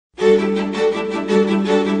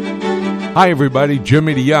Hi, everybody.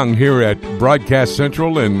 Jimmy DeYoung here at Broadcast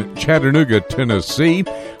Central in Chattanooga, Tennessee.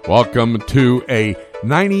 Welcome to a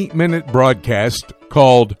 90-minute broadcast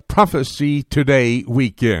called Prophecy Today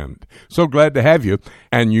Weekend. So glad to have you.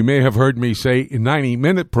 And you may have heard me say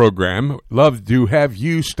 90-minute program. Love to have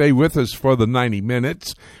you stay with us for the 90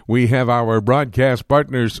 minutes. We have our broadcast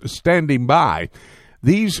partners standing by.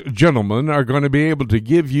 These gentlemen are going to be able to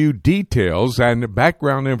give you details and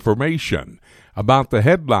background information about the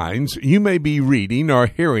headlines you may be reading or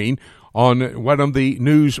hearing on one of the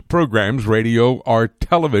news programs, radio or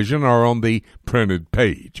television, or on the printed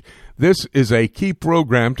page. This is a key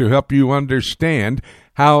program to help you understand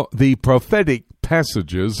how the prophetic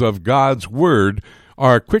passages of God's Word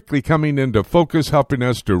are quickly coming into focus, helping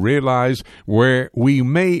us to realize where we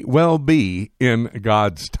may well be in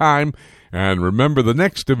God's time. And remember, the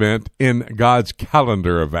next event in God's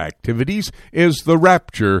calendar of activities is the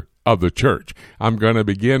rapture of the church. I'm going to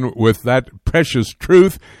begin with that precious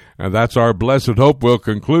truth, and that's our blessed hope. We'll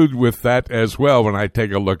conclude with that as well when I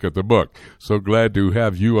take a look at the book. So glad to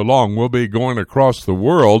have you along. We'll be going across the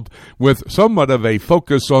world with somewhat of a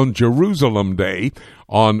focus on Jerusalem Day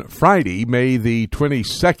on Friday, May the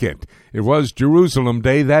 22nd. It was Jerusalem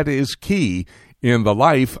Day. That is key in the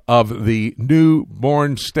life of the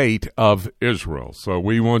newborn state of Israel. So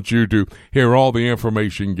we want you to hear all the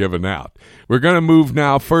information given out. We're going to move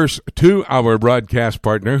now first to our broadcast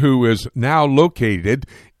partner, who is now located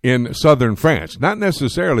in southern France. Not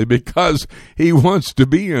necessarily because he wants to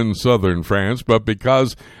be in southern France, but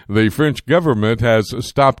because the French government has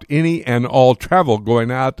stopped any and all travel going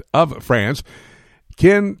out of France.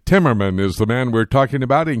 Ken Timmerman is the man we're talking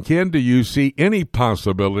about. And Ken, do you see any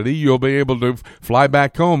possibility you'll be able to fly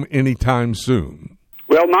back home anytime soon?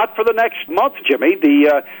 Well, not for the next month, Jimmy.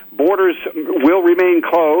 The borders will remain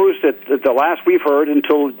closed, at the last we've heard,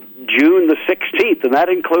 until June the 16th, and that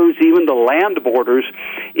includes even the land borders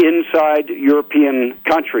inside European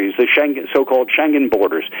countries, the Schengen, so-called Schengen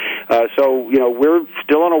borders. So, we're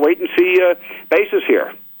still on a wait-and-see basis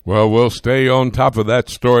here. Well, we'll stay on top of that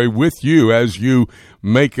story with you as you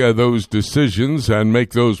make those decisions and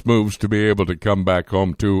make those moves to be able to come back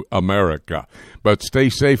home to America. But stay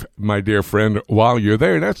safe, my dear friend, while you're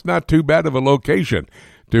there. That's not too bad of a location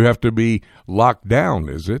to have to be locked down,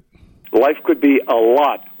 is it? Life could be a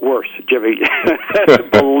lot worse, Jimmy.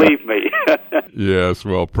 Believe me. Yes,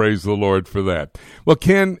 well, praise the Lord for that. Well,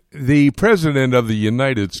 Ken, the President of the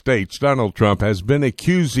United States, Donald Trump, has been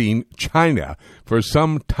accusing China for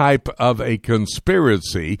some type of a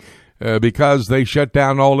conspiracy because they shut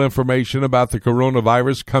down all information about the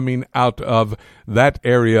coronavirus coming out of that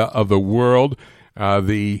area of the world.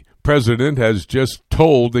 The President has just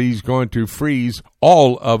told he's going to freeze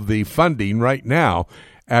all of the funding right now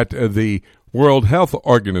at the World Health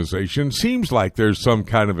Organization. Seems like there's some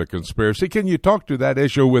kind of a conspiracy. Can you talk to that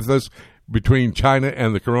issue with us between China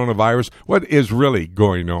and the coronavirus? What is really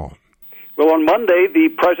going on? Well, on Monday, the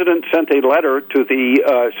President sent a letter to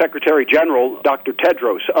the Secretary General, Dr.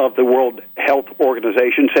 Tedros, of the World Health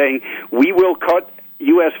Organization, saying, we will cut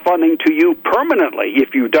U.S. funding to you permanently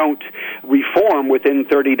if you don't reform within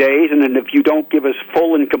 30 days, and then if you don't give us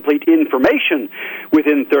full and complete information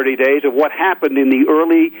within 30 days of what happened in the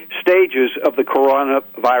early stages of the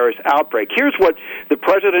coronavirus outbreak. Here's what the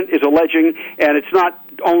President is alleging, and it's not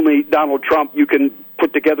only Donald Trump. You can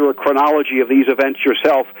put together a chronology of these events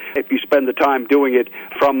yourself if you spend the time doing it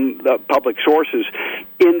from the public sources.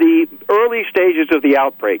 In the early stages of the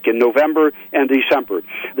outbreak, in November and December,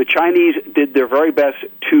 the Chinese did their very best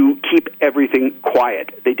to keep everything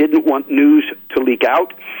quiet. They didn't want news to leak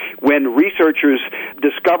out. When researchers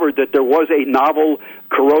discovered that there was a novel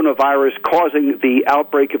coronavirus causing the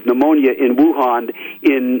outbreak of pneumonia in Wuhan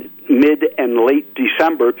in mid and late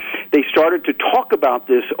December, they started to talk about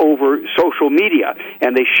this over social media,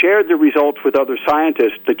 and they shared the results with other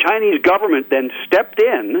scientists. The Chinese government then stepped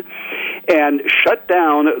in and shut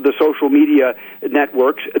down the social media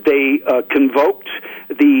networks. They convoked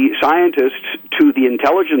the scientists to the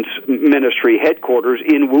intelligence ministry headquarters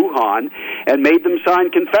in Wuhan and made them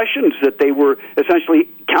sign confessions that they were essentially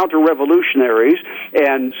counter-revolutionaries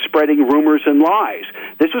and spreading rumors and lies.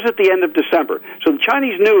 This was at the end of December. So the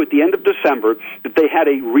Chinese knew at the end of December that they had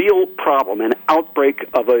a real problem, an outbreak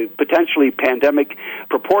of a potentially pandemic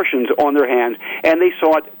proportions on their hands, and they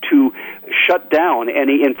sought to shut down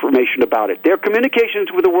any information about it. Their communications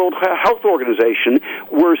with the World Health Organization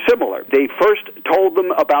were similar. They first told them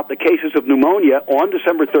them about the cases of pneumonia on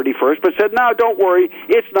December 31st, but said, no, don't worry,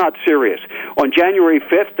 it's not serious. On January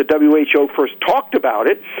 5th, the WHO first talked about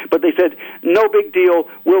it, but they said, no big deal,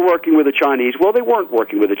 we're working with the Chinese. Well, they weren't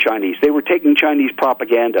working with the Chinese. They were taking Chinese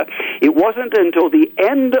propaganda. It wasn't until the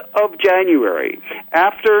end of January,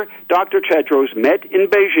 after Dr. Tedros met in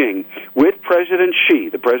Beijing with President Xi,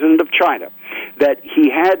 the president of China, that he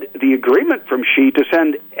had the agreement from Xi to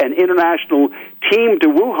send an international team to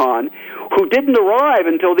Wuhan, who didn't arrive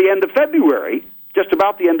until the end of February, just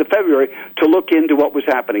about the end of February, to look into what was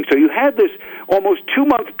happening. So you had this almost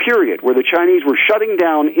 2-month period where the Chinese were shutting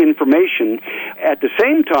down information. At the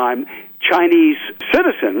same time, Chinese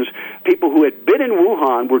citizens, people who had been in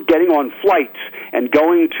Wuhan, were getting on flights and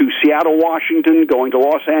going to Seattle, Washington, going to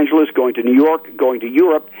Los Angeles, going to New York, going to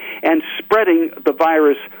Europe, and spreading the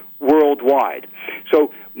virus worldwide.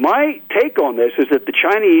 So my take on this is that the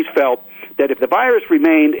Chinese felt that if the virus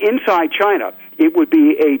remained inside China, it would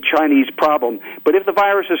be a Chinese problem. But if the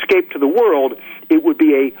virus escaped to the world, it would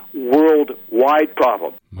be a worldwide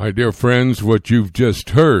problem. My dear friends, what you've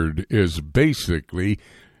just heard is basically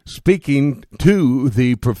speaking to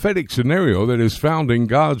the prophetic scenario that is found in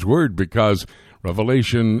God's Word, because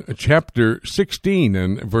Revelation chapter 16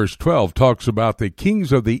 and verse 12 talks about the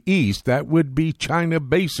kings of the East. That would be China,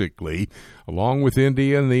 basically, along with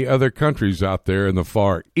India and the other countries out there in the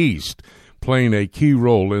Far East, playing a key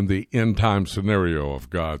role in the end-time scenario of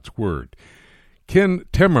God's Word. Ken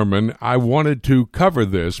Timmerman, I wanted to cover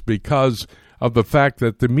this because of the fact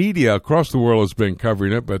that the media across the world has been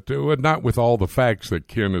covering it, but not with all the facts that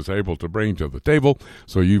Ken is able to bring to the table.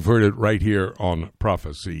 So you've heard it right here on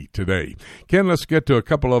Prophecy Today. Ken, let's get to a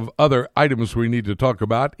couple of other items we need to talk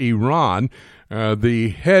about. Iran, the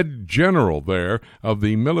head general there of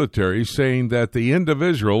the military, saying that the end of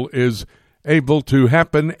Israel is able to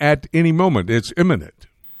happen at any moment. It's imminent.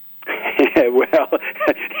 Well,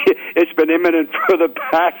 it's been imminent for the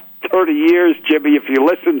past 30 years, Jimmy, if you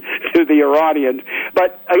listen to the Iranians.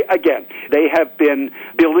 But again, they have been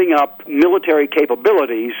building up military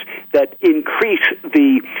capabilities that increase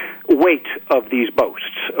the weight of these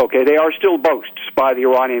boasts. Okay, they are still boasts by the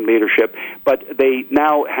Iranian leadership, but they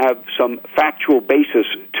now have some factual basis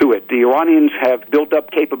to it. The Iranians have built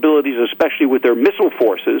up capabilities, especially with their missile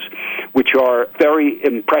forces, which are very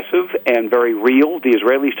impressive and very real. The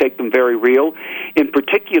Israelis take them very real. In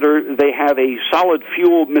particular, they have a solid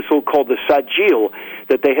fuel missile called the Sajil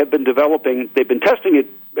that they have been developing. They've been testing it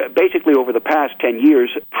basically over the past 10 years,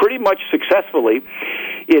 pretty much successfully.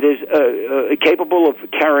 It is capable of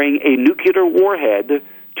carrying a nuclear warhead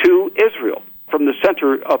to Israel from the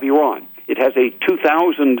center of Iran. It has a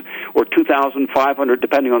 2,000 or 2,500,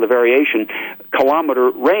 depending on the variation,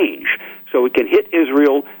 kilometer range. So it can hit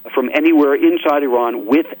Israel from anywhere inside Iran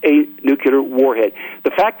with a nuclear warhead.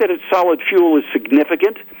 The fact that it's solid fuel is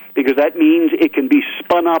significant because that means it can be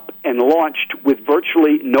spun up and launched with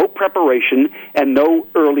virtually no preparation and no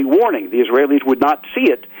early warning. The Israelis would not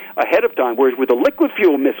see it ahead of time, whereas with a liquid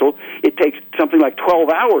fuel missile, it takes something like 12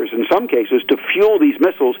 hours in some cases to fuel these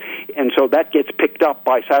missiles, and so that gets picked up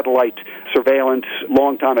by satellite surveillance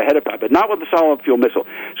long time ahead of time, but not with the solid fuel missile.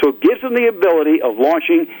 So it gives them the ability of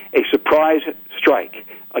launching a surprise strike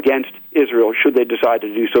against Israel should they decide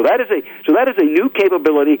to do so. That is a new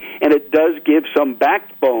capability, and it does give some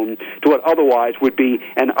backbone to what otherwise would be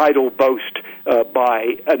an idle boast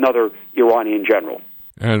by another Iranian general.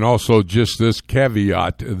 And also just this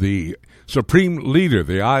caveat, the supreme leader,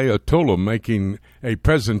 the Ayatollah, making a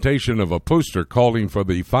presentation of a poster calling for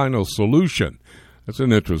the final solution. That's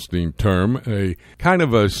an interesting term, a kind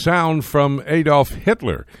of a sound from Adolf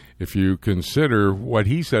Hitler, if you consider what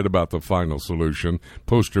he said about the final solution,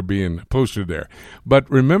 poster being posted there. But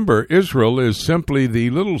remember, Israel is simply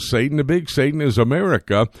the little Satan, the big Satan is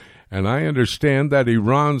America, and I understand that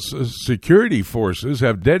Iran's security forces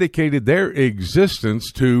have dedicated their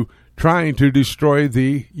existence to trying to destroy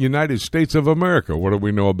the United States of America. What do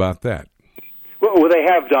we know about that? Well, they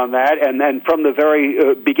have done that, and then from the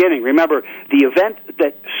very beginning. Remember, the event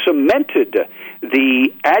that cemented the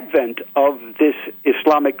advent of this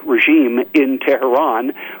Islamic regime in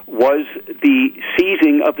Tehran was the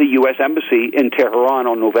seizing of the U.S. Embassy in Tehran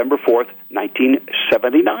on November 4th,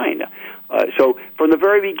 1979. So from the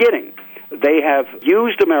very beginning, they have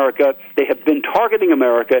used America, they have been targeting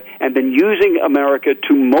America, and been using America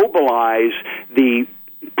to mobilize the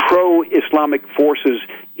pro-Islamic forces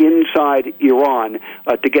inside Iran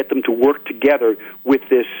to get them to work together with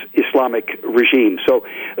this Islamic regime. So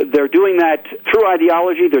they're doing that through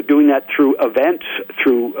ideology, they're doing that through events,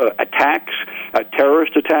 through attacks,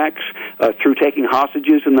 terrorist attacks, through taking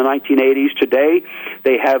hostages in the 1980s. Today,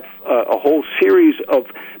 they have a whole series of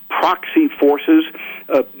proxy forces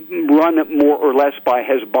run more or less by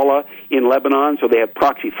Hezbollah in Lebanon, so they have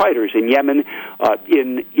proxy fighters in Yemen,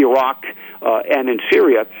 in Iraq, and in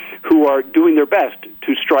Syria, who are doing their best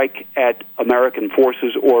to strike at American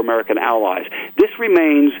forces or American allies. This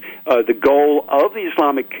remains the goal of the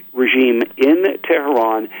Islamic regime in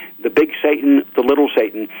Tehran, the big Satan, the little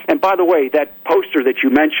Satan. And by the way, that poster that you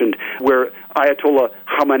mentioned where Ayatollah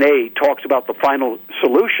Khamenei talks about the final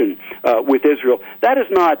solution with Israel, that is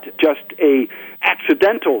not just a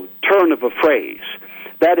accidental turn of a phrase.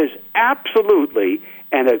 That is absolutely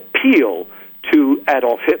an appeal to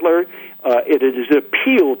Adolf Hitler. It is an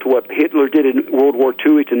appeal to what Hitler did in World War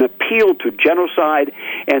II. It's an appeal to genocide.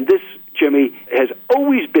 And this, Jimmy, has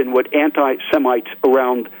always been what anti-Semites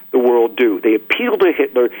around the world do. They appeal to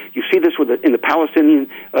Hitler. You see this in the Palestinian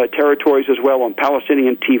territories as well, on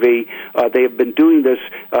Palestinian TV. They have been doing this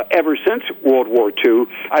ever since World War II.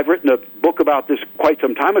 I've written a book about this quite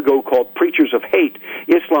some time ago called Preachers of Hate,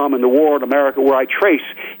 Islam and the War in America, where I trace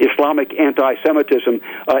Islamic anti-Semitism.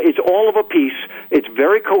 It's all of a piece. It's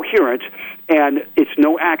very coherent, and it's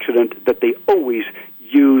no accident that they always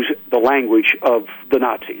use the language of the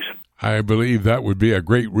Nazis. I believe that would be a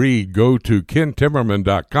great read. Go to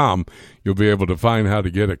KenTimmerman.com. You'll be able to find how to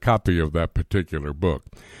get a copy of that particular book.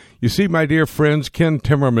 You see, my dear friends, Ken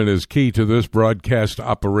Timmerman is key to this broadcast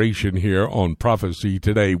operation here on Prophecy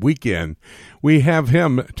Today weekend. We have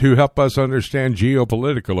him to help us understand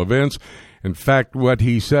geopolitical events. In fact, what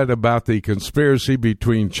he said about the conspiracy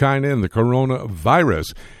between China and the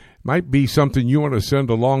coronavirus might be something you want to send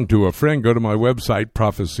along to a friend. Go to my website,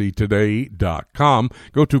 prophecytoday.com.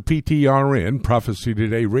 Go to PTRN, Prophecy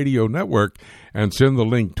Today Radio Network, and send the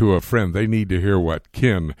link to a friend. They need to hear what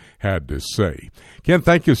Ken had to say. Ken,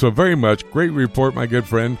 thank you so very much. Great report, my good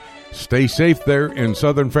friend. Stay safe there in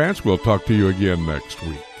southern France. We'll talk to you again next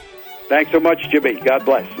week. Thanks so much, Jimmy. God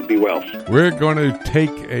bless. Be well. We're going to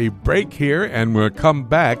take a break here, and we'll come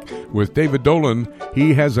back with David Dolan.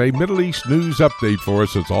 He has a Middle East news update for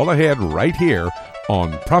us. It's all ahead right here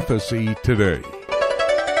on Prophecy Today.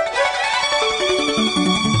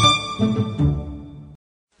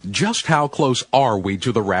 Just how close are we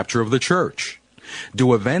to the rapture of the church?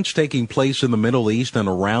 Do events taking place in the Middle East and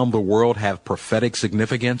around the world have prophetic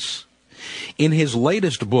significance? In his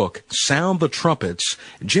latest book, Sound the Trumpets,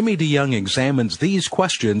 Jimmy DeYoung examines these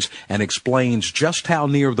questions and explains just how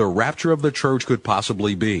near the rapture of the church could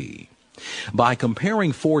possibly be. By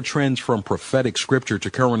comparing 4 trends from prophetic scripture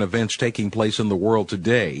to current events taking place in the world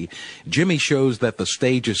today, Jimmy shows that the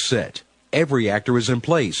stage is set, every actor is in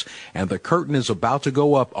place, and the curtain is about to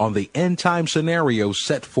go up on the end-time scenario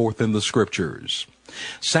set forth in the scriptures.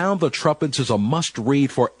 Sound the Trumpets is a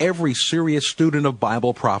must-read for every serious student of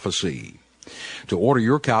Bible prophecy. To order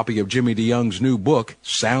your copy of Jimmy DeYoung's new book,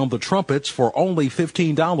 Sound the Trumpets, for only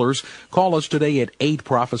 $15, call us today at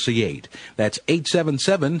 8-Prophecy-8. That's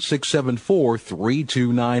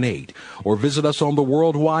 877-674-3298. Or visit us on the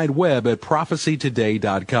World Wide Web at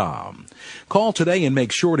prophecytoday.com. Call today and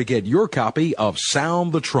make sure to get your copy of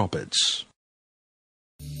Sound the Trumpets.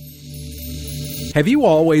 Have you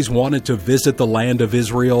always wanted to visit the land of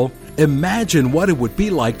Israel? Imagine what it would be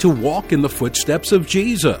like to walk in the footsteps of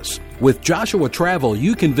Jesus. With Joshua Travel,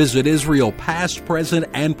 you can visit Israel past, present,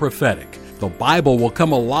 and prophetic. The Bible will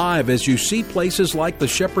come alive as you see places like the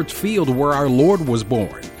Shepherd's Field where our Lord was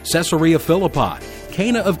born, Caesarea Philippi,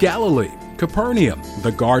 Cana of Galilee, Capernaum,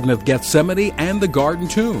 the Garden of Gethsemane, and the Garden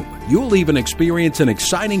Tomb. You'll even experience an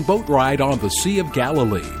exciting boat ride on the Sea of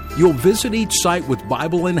Galilee. You'll visit each site with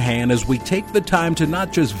Bible in hand as we take the time to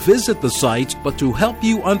not just visit the sites, but to help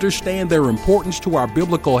you understand their importance to our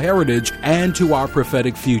biblical heritage and to our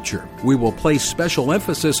prophetic future. We will place special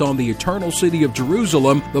emphasis on the eternal city of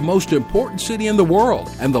Jerusalem, the most important city in the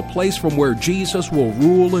world, and the place from where Jesus will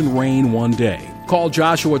rule and reign one day. Call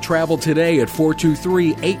Joshua Travel today at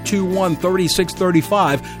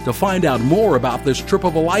 423-821-3635 to find out more about this trip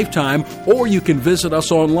of a lifetime, or you can visit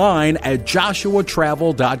us online at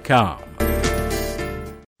joshuatravel.com.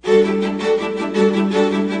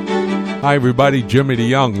 Hi, everybody. Jimmy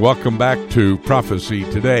DeYoung. Welcome back to Prophecy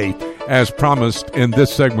Today. As promised, in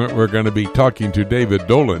this segment, we're going to be talking to David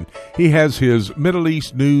Dolan. He has his Middle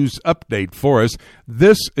East news update for us.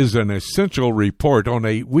 This is an essential report on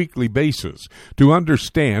a weekly basis to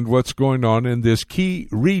understand what's going on in this key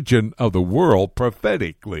region of the world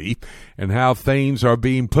prophetically and how things are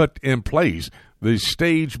being put in place, the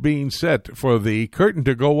stage being set for the curtain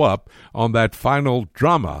to go up on that final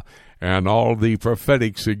drama, and all the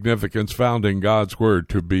prophetic significance found in God's Word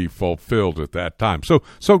to be fulfilled at that time. So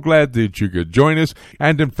glad that you could join us.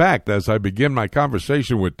 And in fact, as I begin my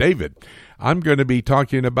conversation with David, I'm going to be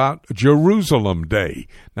talking about Jerusalem Day.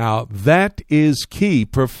 Now, that is key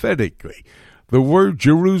prophetically. The word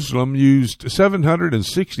Jerusalem used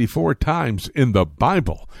 764 times in the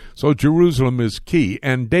Bible. So Jerusalem is key.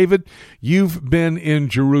 And David, you've been in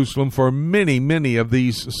Jerusalem for many, many of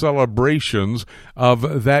these celebrations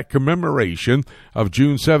of that commemoration of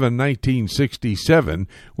June 7, 1967,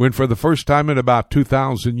 when for the first time in about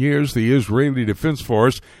 2,000 years, the Israeli Defense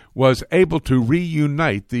Force was able to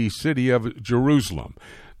reunite the city of Jerusalem.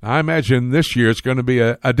 I imagine this year it's going to be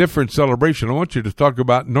a different celebration. I want you to talk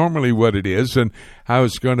about normally what it is and how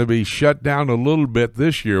it's going to be shut down a little bit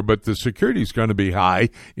this year, but the security is going to be high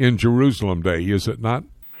in Jerusalem Day, is it not?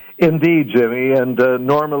 Indeed, Jimmy, and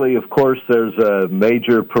normally, of course, there's a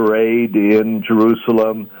major parade in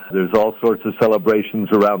Jerusalem. There's all sorts of celebrations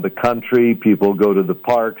around the country. People go to the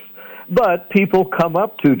parks. But people come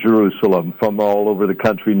up to Jerusalem from all over the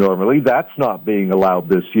country normally. That's not being allowed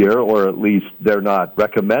this year, or at least they're not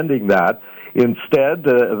recommending that. Instead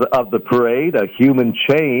of the parade, a human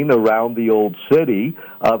chain around the old city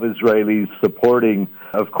of Israelis supporting,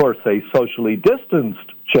 of course, a socially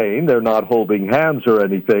distanced chain. They're not holding hands or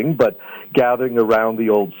anything, but gathering around the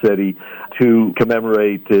old city to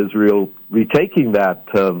commemorate Israel retaking that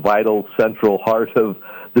vital central heart of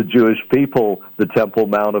the Jewish people, the Temple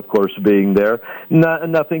Mount, of course, being there.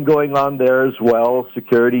 Nothing going on there as well,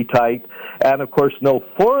 security tight. And, of course, no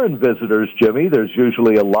foreign visitors, Jimmy. There's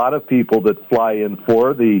usually a lot of people that fly in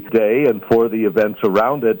for the day and for the events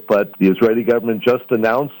around it, but the Israeli government just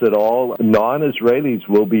announced that all non-Israelis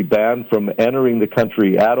will be banned from entering the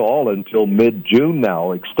country at all until mid-June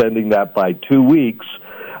now, extending that by 2 weeks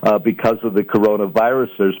because of the coronavirus.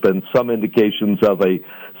 There's been some indications of a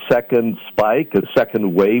second spike, a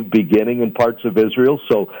second wave beginning in parts of Israel,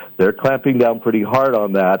 so they're clamping down pretty hard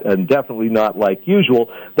on that, and definitely not like usual.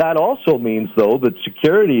 That also means, though, that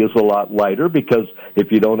security is a lot lighter, because if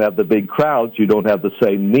you don't have the big crowds, you don't have the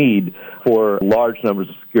same need for large numbers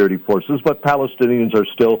of security forces, but Palestinians are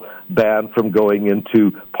still banned from going into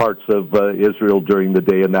parts of Israel during the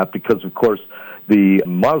day, and that because, of course, the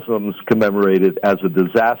Muslims commemorate it as a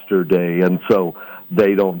disaster day, and so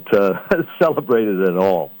they don't celebrate it at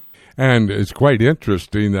all. And it's quite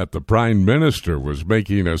interesting that the Prime Minister was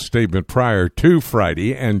making a statement prior to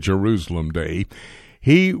Friday and Jerusalem Day.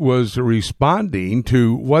 He was responding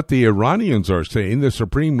to what the Iranians are saying, the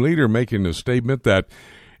Supreme Leader making a statement that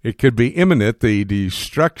it could be imminent, the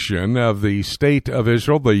destruction of the State of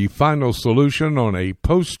Israel, the final solution on a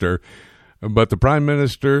poster. But the Prime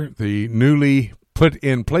Minister, the newly put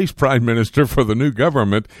in place Prime Minister for the new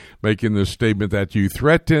government, making the statement that you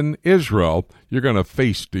threaten Israel, you're going to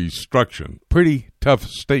face destruction. Pretty tough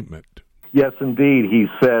statement. Yes, indeed. He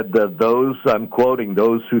said that those, I'm quoting,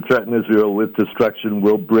 those who threaten Israel with destruction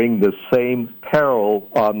will bring the same peril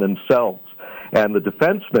on themselves. And the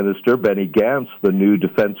defense minister, Benny Gantz, the new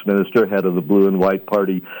defense minister, head of the Blue and White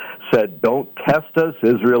Party, said, "Don't test us.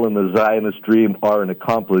 Israel and the Zionist dream are an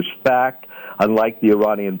accomplished fact. Unlike the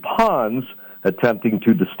Iranian pawns attempting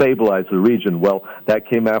to destabilize the region." Well, that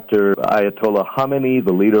came after Ayatollah Khamenei,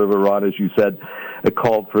 the leader of Iran, as you said,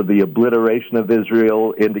 called for the obliteration of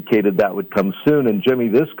Israel, indicated that would come soon. And, Jimmy,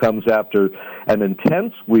 this comes after an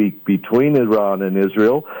intense week between Iran and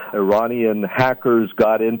Israel. Iranian hackers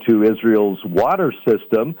got into Israel's water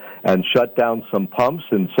system and shut down some pumps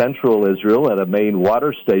in central Israel at a main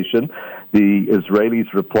water station. The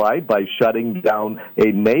Israelis replied by shutting down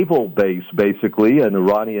a naval base, basically, an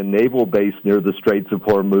Iranian naval base near the Straits of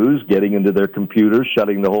Hormuz, getting into their computers,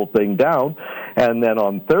 shutting the whole thing down. And then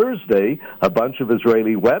on Thursday, a bunch of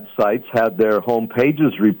Israeli websites had their home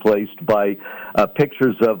pages replaced by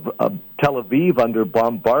pictures of Tel Aviv under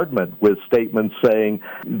bombardment, with statements saying,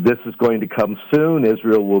 "This is going to come soon,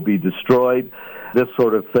 Israel will be destroyed," this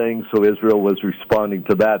sort of thing. So Israel was responding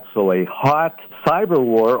to that. So a hot cyber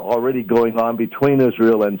war already going on between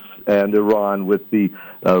Israel and Iran, with the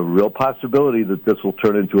real possibility that this will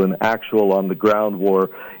turn into an actual on-the-ground war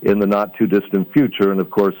in the not-too-distant future. And, of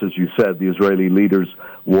course, as you said, the Israeli leaders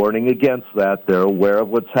warning against that. They're aware of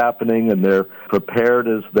what's happening, and they're prepared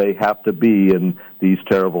as they have to be in these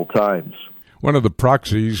terrible times. One of the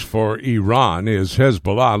proxies for Iran is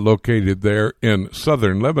Hezbollah, located there in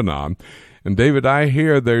southern Lebanon. And, David, I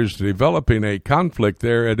hear there's developing a conflict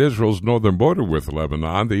there at Israel's northern border with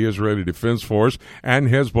Lebanon, the Israeli Defense Force and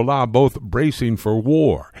Hezbollah both bracing for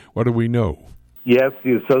war. What do we know? Yes,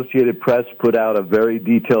 the Associated Press put out a very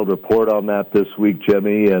detailed report on that this week,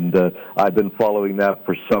 Jimmy, and I've been following that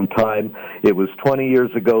for some time. It was 20 years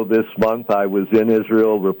ago this month. I was in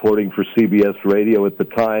Israel reporting for CBS Radio at the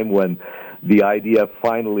time when The IDF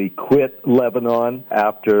finally quit Lebanon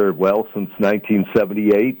after, since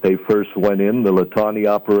 1978. They first went in, the Litani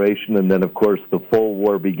operation, and then, of course, the full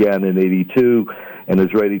war began in 82, and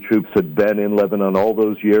Israeli troops had been in Lebanon all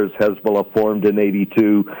those years. Hezbollah formed in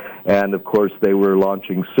 82, and, of course, they were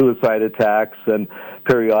launching suicide attacks and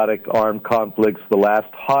periodic armed conflicts. The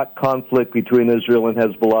last hot conflict between Israel and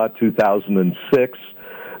Hezbollah, 2006.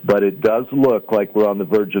 But it does look like we're on the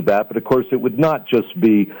verge of that. But, of course, it would not just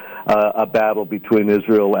be a battle between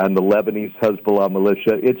Israel and the Lebanese Hezbollah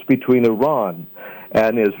militia. It's between Iran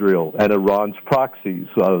and Israel and Iran's proxies,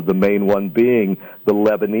 the main one being the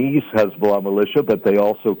Lebanese Hezbollah militia, but they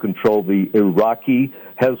also control the Iraqi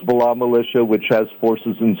Hezbollah militia, which has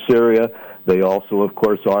forces in Syria. They also, of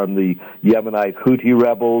course, arm the Yemenite Houthi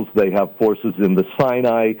rebels. They have forces in the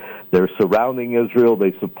Sinai. They're surrounding Israel.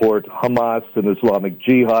 They support Hamas and Islamic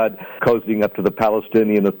Jihad, cozying up to the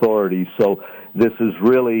Palestinian Authority. So this is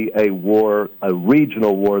really a war, a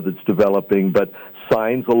regional war that's developing, but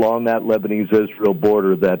signs along that Lebanese-Israel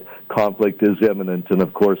border that conflict is imminent. And,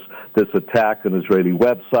 of course, this attack on Israeli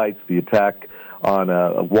websites, the attack on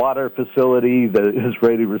a water facility, the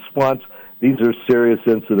Israeli response, these are serious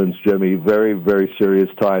incidents, Jimmy, very, very serious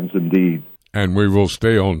times indeed. And we will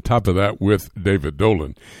stay on top of that with David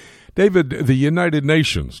Dolan. David, the United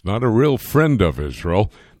Nations, not a real friend of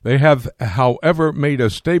Israel, they have, however, made a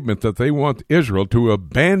statement that they want Israel to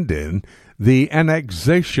abandon the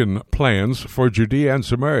annexation plans for Judea and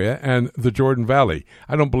Samaria and the Jordan Valley.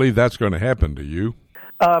 I don't believe that's going to happen, do you?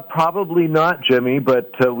 Probably not, Jimmy,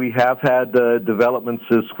 but we have had developments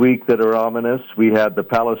this week that are ominous. We had the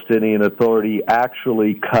Palestinian Authority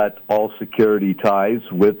actually cut all security ties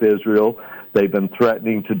with Israel. They've been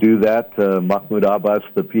threatening to do that. Mahmoud Abbas,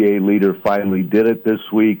 the PA leader, finally did it this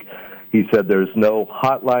week. He said there's no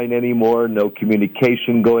hotline anymore, no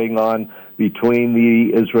communication going on between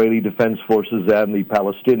the Israeli Defense Forces and the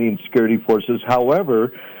Palestinian security forces.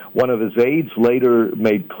 However, one of his aides later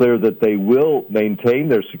made clear that they will maintain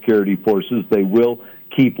their security forces. They will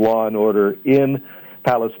keep law and order in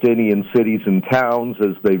Palestinian cities and towns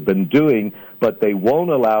as they've been doing, but they won't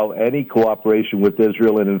allow any cooperation with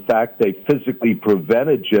Israel. And in fact, they physically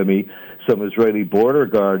prevented, Jimmy, some Israeli border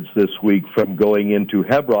guards this week from going into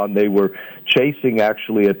Hebron. They were chasing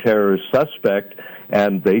actually a terrorist suspect,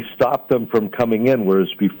 and they stopped them from coming in, whereas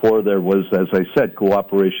before there was, as I said,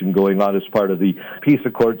 cooperation going on as part of the peace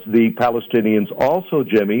accords. The Palestinians also,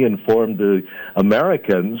 Jimmy, informed the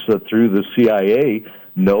Americans through the CIA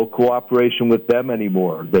no cooperation with them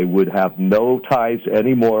anymore. They would have no ties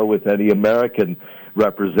anymore with any American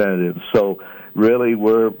representatives. So really,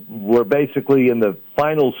 we're basically in the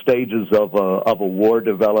final stages of a war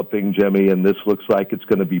developing, Jimmy, and this looks like it's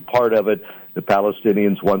going to be part of it. The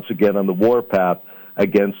Palestinians once again on the warpath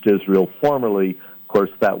against Israel formally. Of course,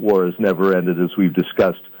 that war has never ended, as we've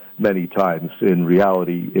discussed many times. In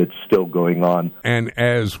reality, it's still going on. And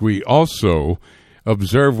as we also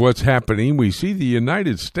observe what's happening, we see the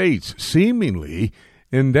United States seemingly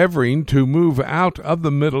endeavoring to move out of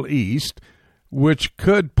the Middle East, which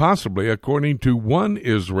could possibly, according to one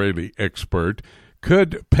Israeli expert,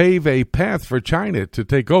 could pave a path for China to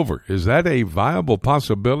take over. Is that a viable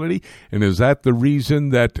possibility? And is that the reason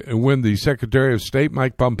that when the Secretary of State,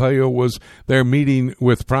 Mike Pompeo, was there meeting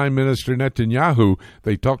with Prime Minister Netanyahu,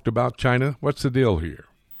 they talked about China? What's the deal here?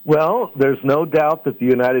 Well, there's no doubt that the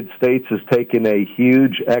United States has taken a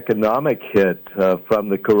huge economic hit from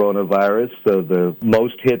the coronavirus, the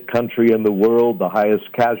most hit country in the world, the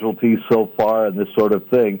highest casualties so far, and this sort of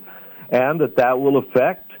thing, and that will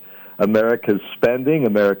affect America's spending,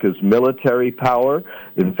 America's military power.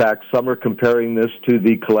 In fact, some are comparing this to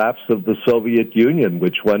the collapse of the Soviet Union,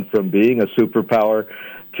 which went from being a superpower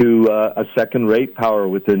to a second-rate power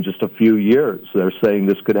within just a few years. They're saying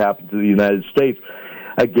this could happen to the United States.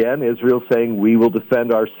 Again, Israel saying we will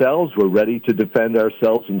defend ourselves, we're ready to defend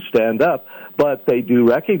ourselves and stand up, but they do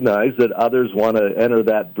recognize that others want to enter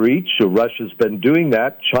that breach. Russia's been doing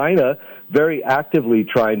that. China very actively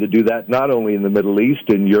trying to do that, not only in the Middle East,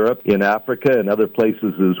 in Europe, in Africa, and other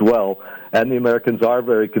places as well. And the Americans are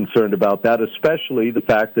very concerned about that, especially the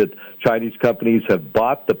fact that Chinese companies have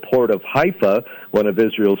bought the port of Haifa, one of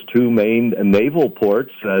Israel's two main naval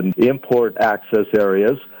ports and import access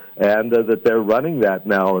areas, and that they're running that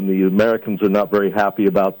now, and the Americans are not very happy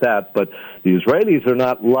about that. But the Israelis are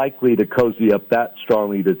not likely to cozy up that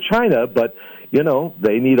strongly to China, but, you know,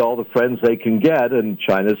 they need all the friends they can get, and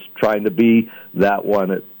China's trying to be that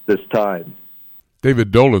one at this time.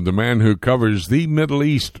 David Dolan, the man who covers the Middle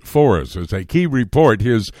East for us, as a key report,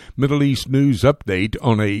 his Middle East news update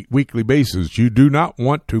on a weekly basis. You do not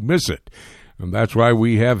want to miss it. And that's why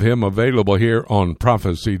we have him available here on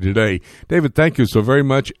Prophecy Today. David, thank you so very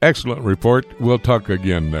much. Excellent report. We'll talk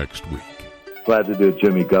again next week. Glad to do it,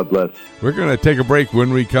 Jimmy. God bless. We're going to take a break.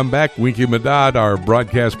 When we come back, Winky Madad, our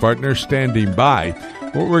broadcast partner, standing by.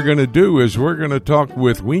 What we're going to do is we're going to talk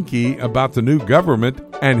with Winky about the new government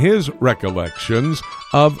and his recollections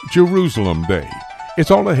of Jerusalem Day.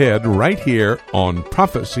 It's all ahead right here on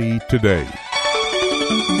Prophecy Today.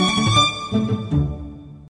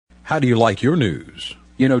 How do you like your news?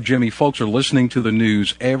 You know, Jimmy, folks are listening to the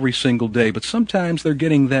news every single day, but sometimes they're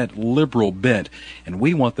getting that liberal bent, and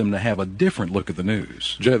we want them to have a different look at the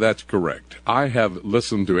news. Jay, that's correct. I have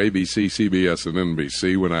listened to ABC, CBS, and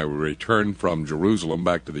NBC when I returned from Jerusalem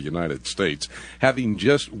back to the United States, having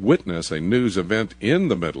just witnessed a news event in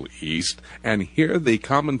the Middle East, and hear the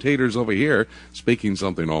commentators over here speaking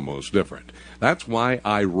something almost different. That's why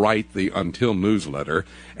I write the Until newsletter,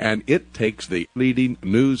 and it takes the leading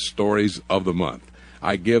news stories of the month.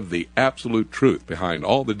 I give the absolute truth behind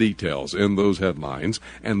all the details in those headlines,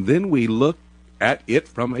 and then we look at it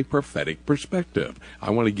from a prophetic perspective. I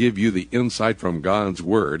want to give you the insight from God's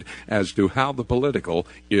Word as to how the political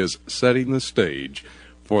is setting the stage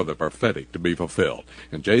for the prophetic to be fulfilled.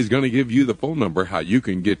 And Jay's going to give you the phone number how you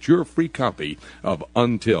can get your free copy of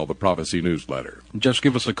Until the Prophecy newsletter. Just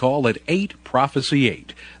give us a call at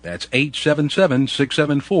 8-PROPHECY-8. That's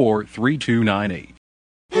 877-674-3298.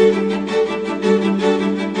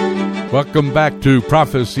 Welcome back to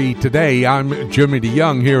Prophecy Today. I'm Jimmy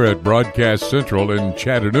DeYoung here at Broadcast Central in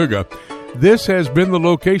Chattanooga. This has been the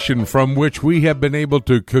location from which we have been able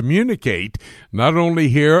to communicate, not only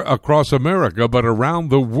here across America, but around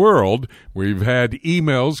the world. We've had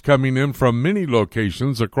emails coming in from many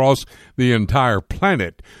locations across the entire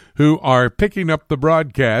planet who are picking up the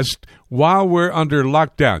broadcast while we're under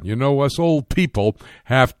lockdown. You know, us old people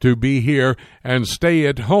have to be here and stay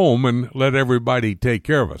at home and let everybody take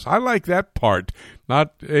care of us. I like that part.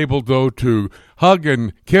 Not able, though, to hug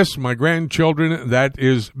and kiss my grandchildren. That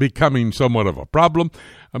is becoming somewhat of a problem.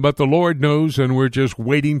 But the Lord knows, and we're just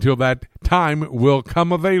waiting till that time will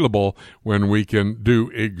come available when we can do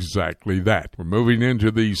exactly that. We're moving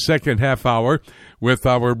into the second half hour with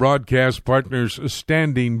our broadcast partners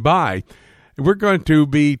standing by. We're going to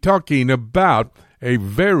be talking about a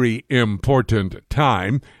very important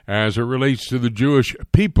time as it relates to the Jewish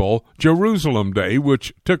people, Jerusalem Day,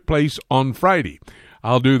 which took place on Friday.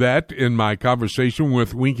 I'll do that in my conversation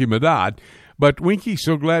with Winky Madad. But, Winky,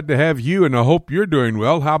 so glad to have you, and I hope you're doing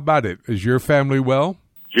well. How about it? Is your family well?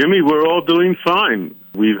 Jimmy, we're all doing fine.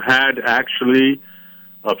 We've had actually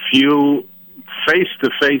a few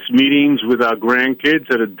face-to-face meetings with our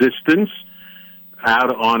grandkids at a distance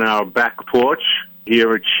out on our back porch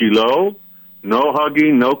here at Shiloh. No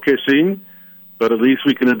hugging, no kissing, but at least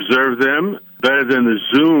we can observe them better than the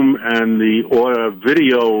Zoom and the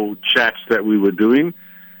video chats that we were doing.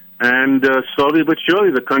 And slowly but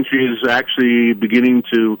surely, the country is actually beginning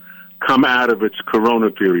to come out of its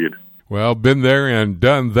corona period. Well, been there and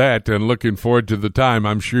done that, and looking forward to the time,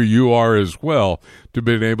 I'm sure you are as well, to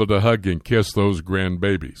being able to hug and kiss those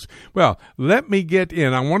grandbabies. Well, let me get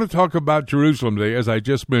in. I want to talk about Jerusalem Day, as I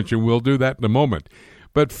just mentioned. We'll do that in a moment.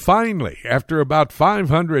 But finally, after about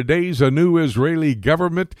 500 days, a new Israeli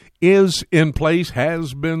government is in place,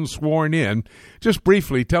 has been sworn in. Just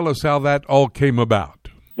briefly, tell us how that all came about.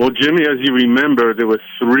 Well, Jimmy, as you remember, there were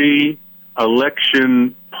 3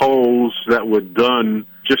 election polls that were done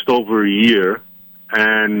just over a year,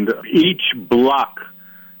 and each block,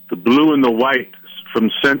 the blue and the white, from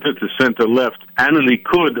center to center left, and the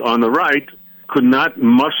Likud on the right, could not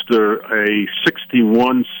muster a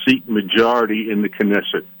 61-seat majority in the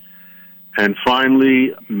Knesset. And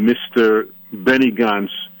finally, Mr. Benny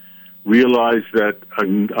Gantz realized that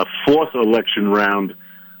a 4th election round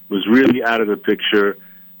was really out of the picture,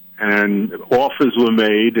 and offers were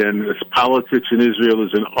made, and as politics in Israel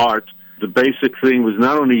is an art, the basic thing was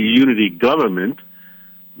not only a unity government,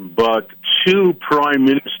 but 2 prime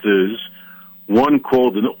ministers, one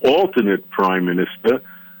called an alternate prime minister,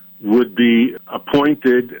 would be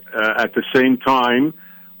appointed at the same time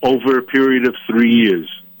over a period of 3 years,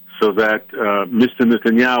 so that Mr.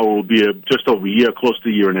 Netanyahu will be just over a year, close to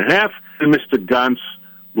a year and a half, and Mr. Gantz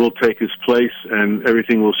will take his place, and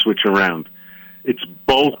everything will switch around. It's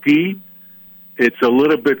bulky. It's a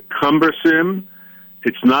little bit cumbersome.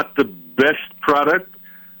 It's not the best product,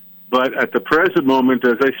 but at the present moment,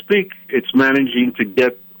 as I speak, it's managing to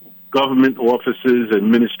get government offices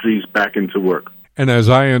and ministries back into work. And as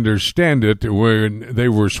I understand it, when they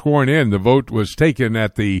were sworn in, the vote was taken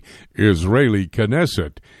at the Israeli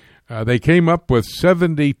Knesset. They came up with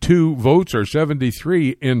 72 votes, or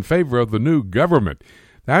 73, in favor of the new government.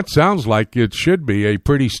 That sounds like it should be a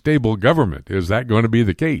pretty stable government. Is that going to be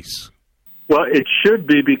the case? Well, it should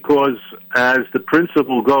be, because as the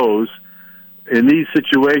principle goes, in these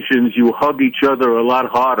situations you hug each other a lot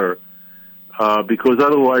harder, because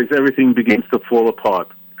otherwise everything begins to fall apart.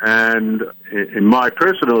 And in my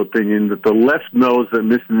personal opinion, that the left knows that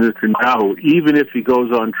Mr. Netanyahu, even if he goes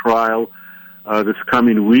on trial this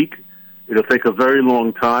coming week, it'll take a very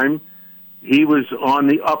long time. He was on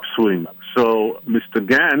the upswing. So Mr.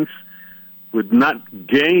 Gantz would not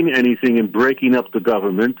gain anything in breaking up the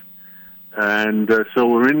government. And so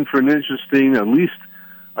we're in for an interesting, at least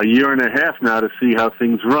a year and a half now, to see how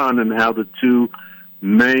things run and how the two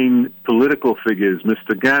main political figures,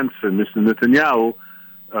 Mr. Gantz and Mr. Netanyahu,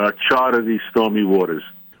 charter these stormy waters.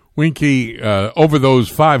 Winky, over those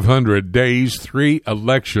 500 days, 3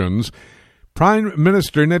 elections, Prime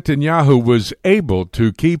Minister Netanyahu was able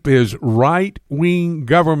to keep his right-wing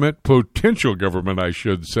government, potential government, I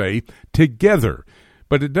should say, together.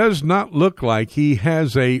 But it does not look like he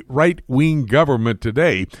has a right-wing government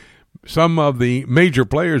today. Some of the major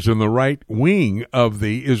players in the right wing of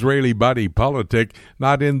the Israeli body politic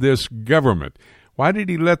not in this government. Why did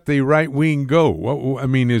he let the right wing go? I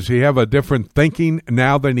mean, does he have a different thinking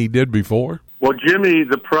now than he did before? Well, Jimmy,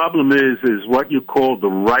 the problem is what you call the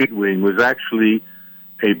right wing was actually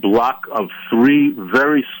a block of 3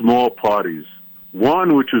 very small parties.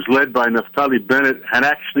 One, which was led by Naftali Bennett, had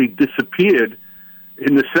actually disappeared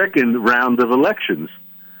in the second round of elections.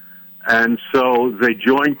 And so they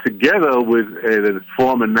joined together with a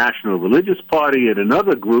former National Religious Party and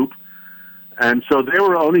another group. And so there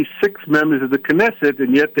were only 6 members of the Knesset,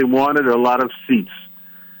 and yet they wanted a lot of seats.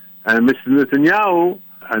 And Mr. Netanyahu,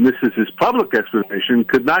 and this is his public explanation,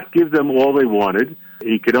 could not give them all they wanted.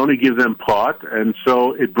 He could only give them part, and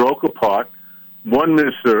so it broke apart. One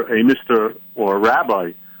minister, a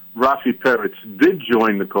rabbi, Rafi Peretz, did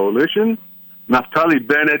join the coalition. Naftali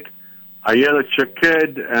Bennett, Ayelet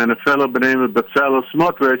Shaked, and a fellow by the name of Bezalel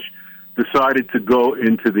Smotrich decided to go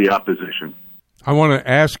into the opposition. I want to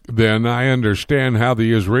ask then, I understand how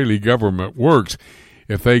the Israeli government works.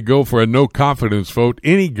 If they go for a no-confidence vote,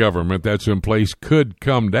 any government that's in place could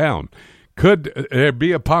come down. Could there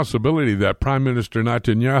be a possibility that Prime Minister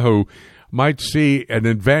Netanyahu might see an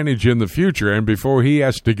advantage in the future, and before he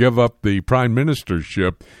has to give up the prime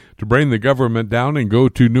ministership, to bring the government down and go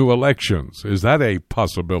to new elections? Is that a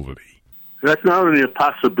possibility? That's not only a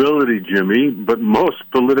possibility, Jimmy, but most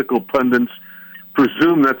political pundits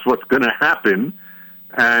presume that's what's going to happen,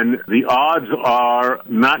 and the odds are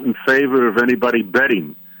not in favor of anybody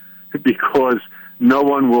betting, because no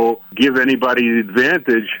one will give anybody the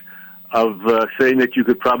advantage of saying that you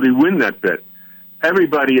could probably win that bet.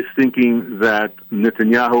 Everybody is thinking that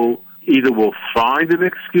Netanyahu either will find an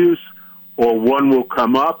excuse or one will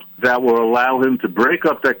come up that will allow him to break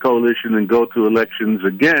up that coalition and go to elections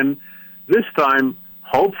again, this time,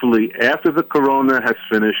 hopefully, after the corona has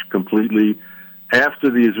finished completely, after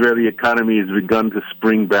the Israeli economy has begun to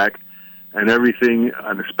spring back and everything,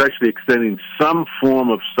 and especially extending some form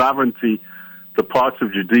of sovereignty to parts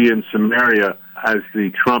of Judea and Samaria, as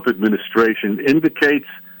the Trump administration indicates.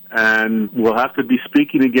 And we'll have to be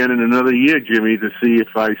speaking again in another year, Jimmy, to see if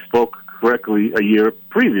I spoke correctly a year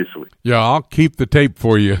previously. Yeah, I'll keep the tape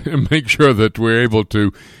for you and make sure that we're able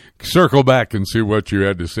to circle back and see what you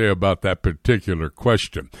had to say about that particular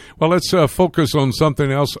question. Well, let's focus on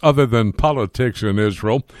something else other than politics in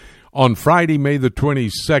Israel. On Friday, May the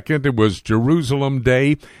 22nd, it was Jerusalem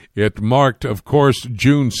Day. It marked, of course,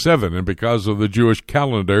 June 7, and because of the Jewish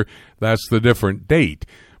calendar, that's the different date.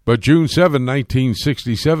 But June 7,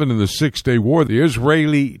 1967, in the Six-Day War, the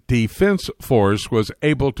Israeli Defense Force was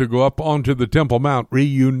able to go up onto the Temple Mount,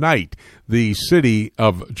 reunite the city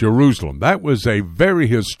of Jerusalem. That was a very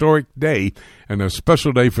historic day and a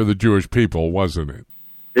special day for the Jewish people, wasn't it?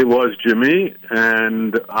 It was, Jimmy,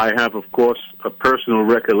 and I have, of course, a personal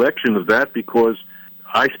recollection of that because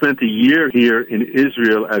I spent a year here in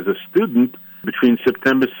Israel as a student between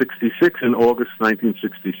September 66 and August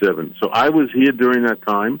 1967. So I was here during that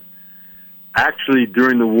time. Actually,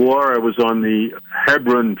 during the war, I was on the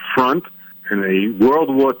Hebron front in a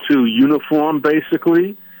World War II uniform,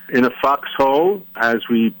 basically, in a foxhole, as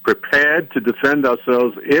we prepared to defend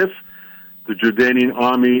ourselves if the Jordanian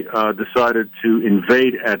army decided to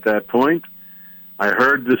invade at that point. I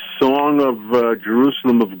heard the song of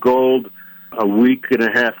Jerusalem of Gold a week and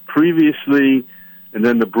a half previously, and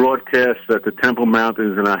then the broadcast that the Temple Mount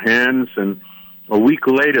is in our hands. And a week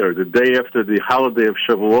later, the day after the holiday of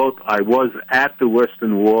Shavuot, I was at the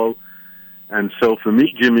Western Wall. And so for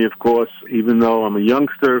me, Jimmy, of course, even though I'm a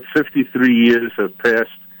youngster, 53 years have passed,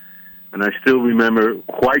 and I still remember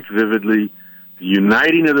quite vividly the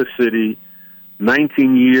uniting of the city,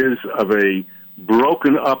 19 years of a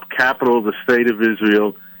broken-up capital of the state of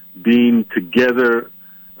Israel being together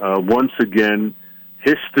once again,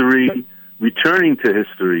 history, returning to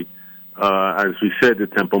history, as we said, the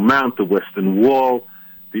Temple Mount, the Western Wall,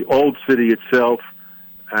 the Old City itself,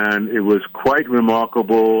 and it was quite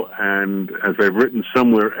remarkable, and as I've written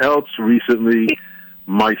somewhere else recently,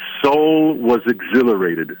 my soul was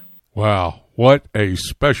exhilarated. Wow, what a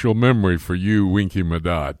special memory for you, Winky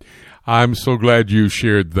Medad. I'm so glad you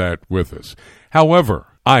shared that with us. However,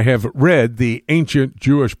 I have read the ancient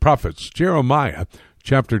Jewish prophets. Jeremiah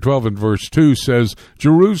chapter 12 and verse 2 says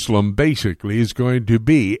Jerusalem basically is going to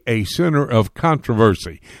be a center of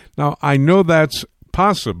controversy. Now, I know that's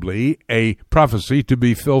possibly a prophecy to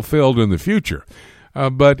be fulfilled in the future,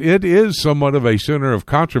 but it is somewhat of a center of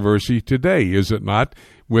controversy today, is it not,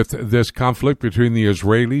 with this conflict between the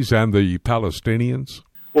Israelis and the Palestinians?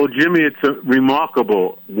 Well, Jimmy, it's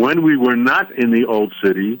remarkable. When we were not in the Old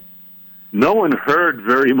City, no one heard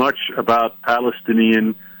very much about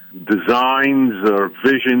Palestinian designs or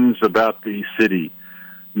visions about the city.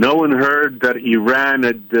 No one heard that Iran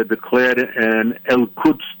had declared an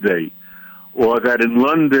El-Quds Day, or that in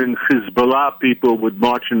London, Hezbollah people would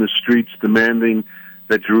march in the streets demanding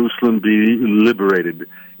that Jerusalem be liberated,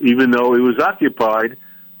 even though it was occupied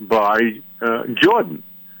by Jordan.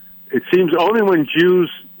 It seems only when Jews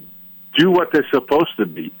do what they're supposed to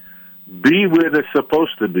be where they're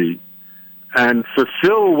supposed to be, and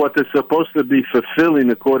fulfill what they're supposed to be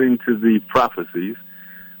fulfilling according to the prophecies,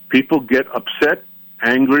 people get upset,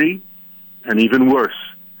 angry, and even worse.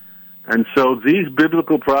 And so these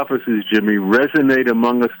biblical prophecies, Jimmy, resonate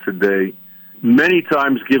among us today. Many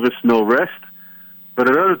times give us no rest, but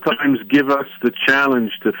at other times give us the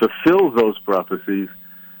challenge to fulfill those prophecies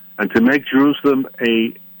and to make Jerusalem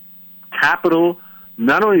a capital,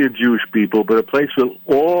 not only of Jewish people, but a place where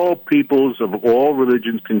all peoples of all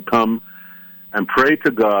religions can come and pray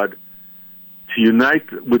to God, to unite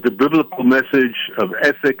with the biblical message of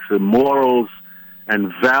ethics and morals and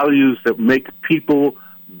values that make people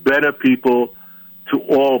better people to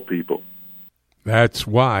all people. That's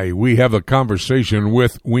why we have a conversation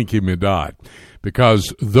with Winky Medad,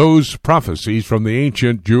 because those prophecies from the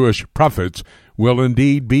ancient Jewish prophets will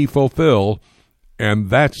indeed be fulfilled, and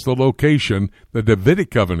that's the location. The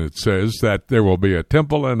Davidic covenant says that there will be a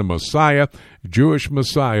temple and a Messiah, Jewish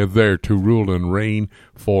Messiah, there to rule and reign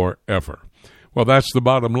forever. Well, that's the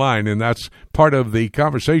bottom line, and that's part of the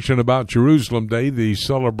conversation about Jerusalem Day, the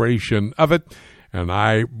celebration of it. And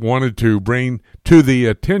I wanted to bring to the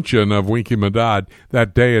attention of Winky Medad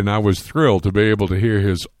that day, and I was thrilled to be able to hear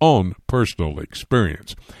his own personal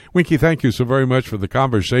experience. Winky, thank you so very much for the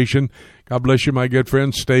conversation. God bless you, my good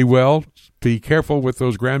friend. Stay well. Be careful with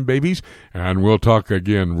those grandbabies, and we'll talk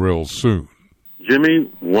again real soon.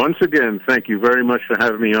 Jimmy, once again, thank you very much for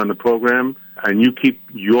having me on the program, and you keep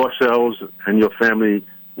yourselves and your family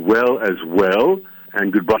well as well,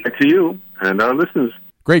 and goodbye to you and our listeners.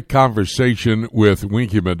 Great conversation with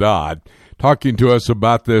Winky Medad, talking to us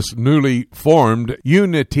about this newly formed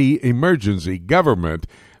Unity Emergency Government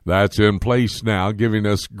that's in place now, giving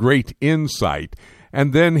us great insight.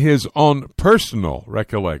 And then his own personal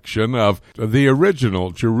recollection of the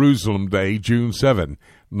original Jerusalem Day, June 7,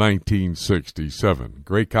 1967.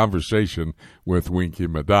 Great conversation with Winky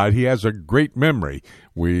Medad. He has a great memory.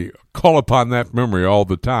 We call upon that memory all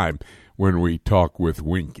the time when we talk with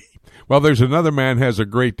Winky. Well, there's another man who has a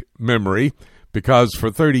great memory, because for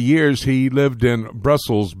 30 years he lived in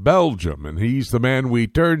Brussels, Belgium, and he's the man we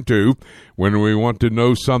turn to when we want to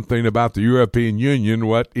know something about the European Union,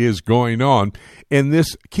 what is going on in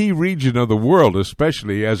this key region of the world,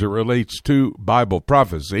 especially as it relates to Bible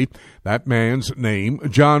prophecy. That man's name,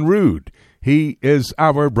 John Rood. He is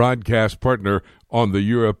our broadcast partner on the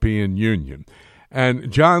European Union.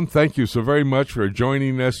 And John, thank you so very much for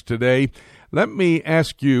joining us today. Let me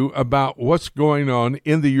ask you about what's going on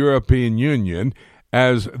in the European Union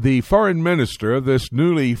as the foreign minister of this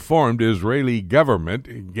newly formed Israeli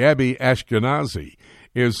government, Gabi Ashkenazi,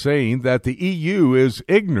 is saying that the EU is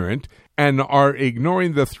ignorant and are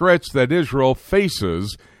ignoring the threats that Israel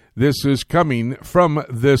faces. This is coming from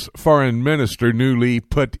this foreign minister newly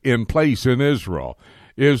put in place in Israel.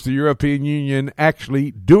 Is the European Union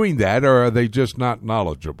actually doing that, or are they just not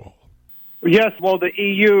knowledgeable? Yes, well, the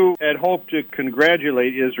EU had hoped to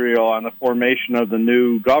congratulate Israel on the formation of the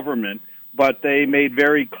new government, but they made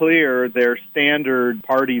very clear their standard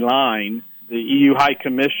party line. The EU High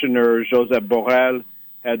Commissioner, Josep Borrell,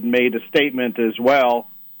 had made a statement as well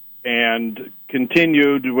and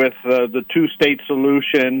continued with the two-state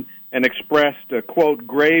solution and expressed a, quote,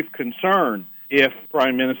 grave concern if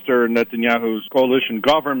Prime Minister Netanyahu's coalition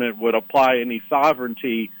government would apply any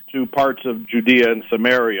sovereignty to parts of Judea and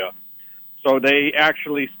Samaria. So they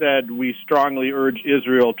actually said, we strongly urge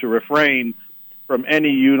Israel to refrain from any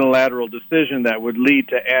unilateral decision that would lead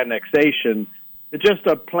to annexation. It's just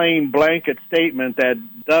a plain blanket statement that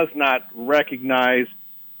does not recognize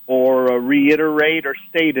or reiterate or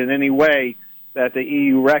state in any way that the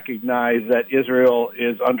EU recognize that Israel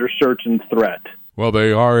is under certain threat. Well,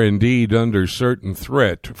 they are indeed under certain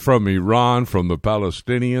threat from Iran, from the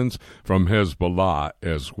Palestinians, from Hezbollah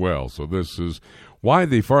as well. So this is why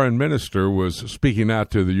the foreign minister was speaking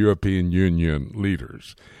out to the European Union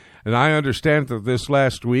leaders. And I understand that this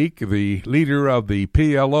last week, the leader of the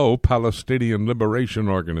PLO, Palestinian Liberation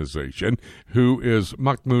Organization, who is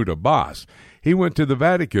Mahmoud Abbas, he went to the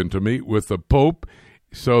Vatican to meet with the Pope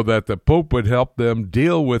so that the Pope would help them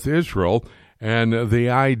deal with Israel and the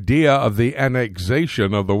idea of the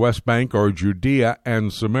annexation of the West Bank or Judea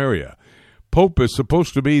and Samaria. Pope is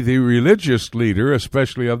supposed to be the religious leader,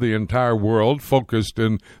 especially of the entire world, focused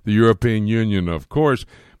in the European Union, of course,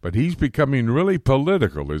 but he's becoming really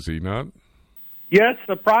political, is he not? Yes,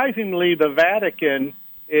 surprisingly, the Vatican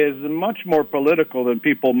is much more political than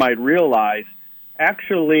people might realize.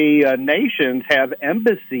 Actually, nations have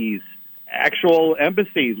embassies, actual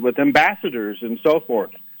embassies with ambassadors and so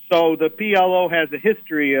forth. So the PLO has a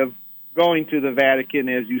history of going to the Vatican,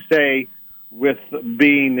 as you say, with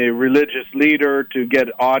being a religious leader to get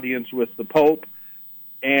audience with the Pope.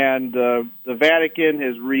 And the Vatican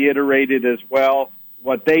has reiterated as well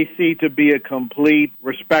what they see to be a complete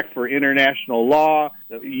respect for international law,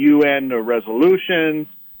 the UN resolutions,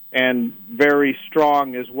 and very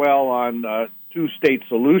strong as well on two-state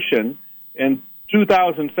solution. In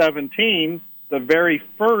 2017, the very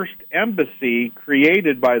first embassy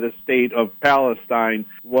created by the state of Palestine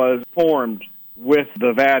was formed with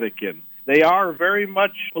the Vatican. They are very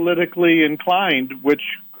much politically inclined, which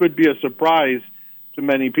could be a surprise to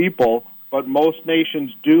many people, but most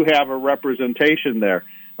nations do have a representation there.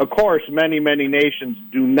 Of course, many nations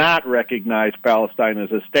do not recognize Palestine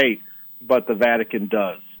as a state, but the Vatican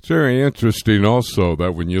does. It's very interesting also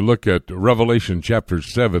that when you look at Revelation chapter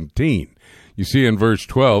 17, you see in verse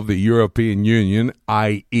 12, the European Union,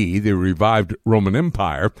 i.e., the revived Roman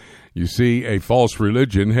Empire. You see a false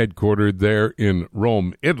religion headquartered there in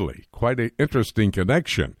Rome, Italy. Quite an interesting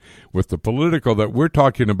connection with the political that we're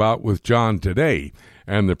talking about with John today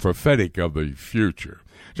and the prophetic of the future.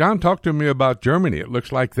 John, talk to me about Germany. It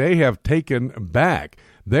looks like they have taken back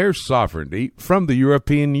their sovereignty from the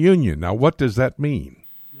European Union. Now, what does that mean?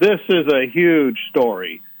 This is a huge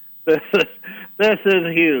story. This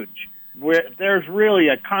is huge. There's really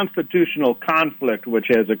a constitutional conflict which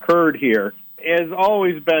has occurred here. It has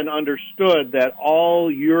always been understood that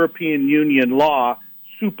all European Union law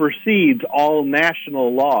supersedes all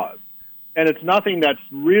national laws. And it's nothing that's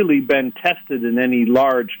really been tested in any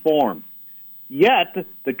large form. Yet,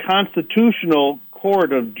 the Constitutional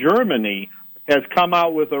Court of Germany has come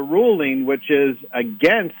out with a ruling which is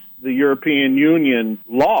against the European Union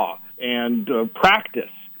law and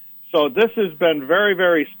practice. So this has been very,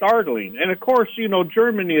 very startling. And, of course,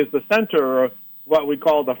 Germany is the center of what we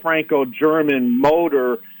call the Franco-German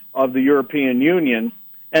motor of the European Union.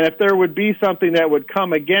 And if there would be something that would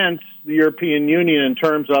come against the European Union in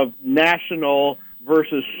terms of national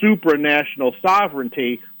versus supranational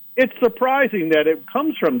sovereignty, it's surprising that it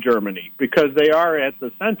comes from Germany because they are at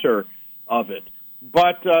the center of it.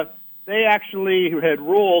 But they actually had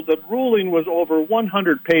ruled, the ruling was over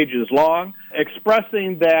 100 pages long,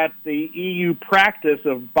 expressing that the EU practice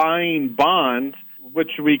of buying bonds,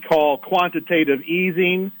 which we call quantitative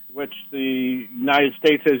easing, which the United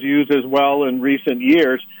States has used as well in recent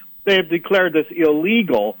years, they have declared this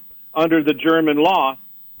illegal under the German law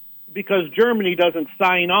because Germany doesn't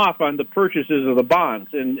sign off on the purchases of the bonds.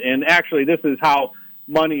 And actually, this is how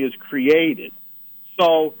money is created.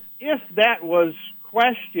 So if that was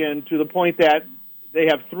questioned to the point that they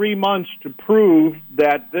have 3 months to prove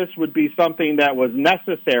that this would be something that was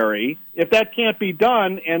necessary, if that can't be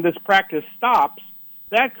done and this practice stops,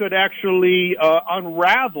 that could actually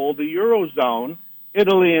unravel the Eurozone.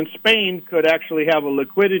 Italy and Spain could actually have a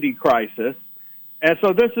liquidity crisis. And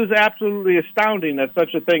so this is absolutely astounding that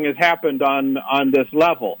such a thing has happened on this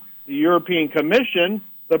level. The European Commission,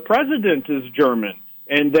 the president is German,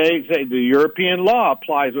 and they say the European law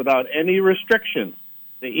applies without any restrictions.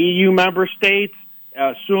 The EU member states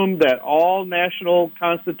assume that all national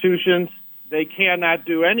constitutions, they cannot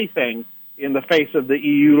do anything in the face of the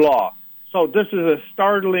EU law. So this is a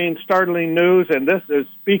startling news, and this is,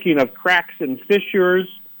 speaking of cracks and fissures,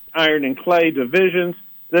 iron and clay divisions,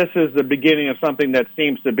 this is the beginning of something that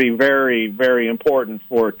seems to be very, very important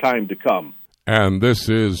for time to come. And this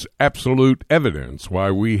is absolute evidence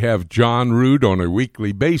why we have John Rood on a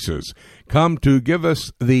weekly basis come to give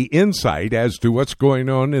us the insight as to what's going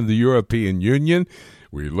on in the European Union.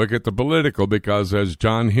 We look at the political because, as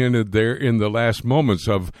John hinted there in the last moments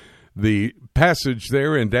of the passage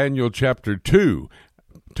there in Daniel chapter 2,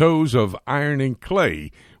 toes of iron and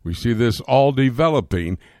clay, we see this all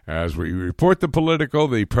developing. As we report the political,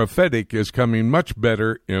 the prophetic is coming much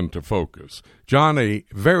better into focus. John, a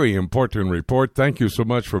very important report. Thank you so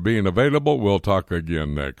much for being available. We'll talk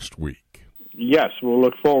again next week. Yes, we'll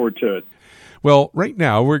look forward to it. Well, right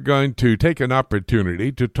now we're going to take an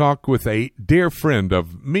opportunity to talk with a dear friend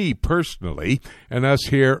of me personally and us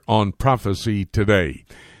here on Prophecy Today.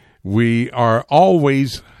 We are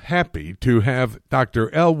always happy to have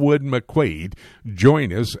Dr. Elwood McQuaid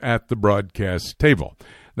join us at the broadcast table.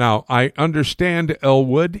 Now, I understand,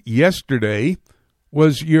 Elwood, yesterday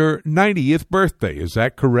was your 90th birthday. Is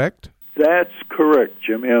that correct? That's correct,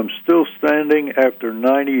 Jimmy. I'm still standing after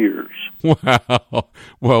 90 years. Wow.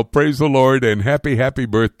 Well, praise the Lord, and happy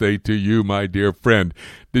birthday to you, my dear friend.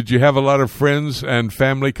 Did you have a lot of friends and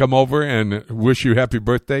family come over and wish you happy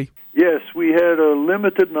birthday? Yes, we had a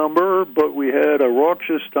limited number, but we had a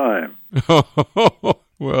raucous time.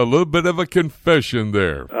 Well, a little bit of a confession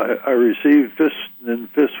there. I received fists and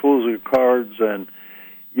fistfuls of cards, and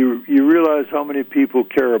you realize how many people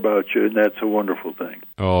care about you, and that's a wonderful thing.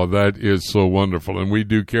 Oh, that is so wonderful, and we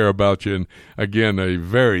do care about you. And again, a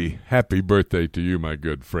very happy birthday to you, my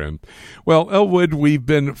good friend. Well, Elwood, we've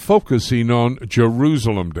been focusing on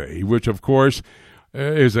Jerusalem Day, which, of course,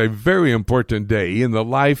 is a very important day in the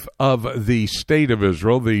life of the state of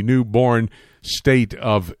Israel, the newborn state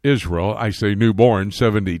of Israel. I say newborn,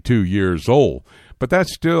 72 years old, but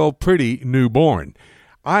that's still pretty newborn.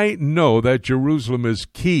 I know that Jerusalem is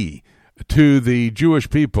key to the Jewish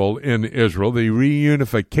people in Israel, the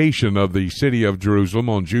reunification of the city of Jerusalem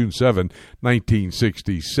on June 7,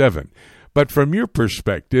 1967. But from your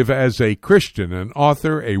perspective as a Christian, an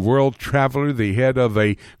author, a world traveler, the head of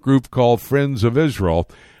a group called Friends of Israel,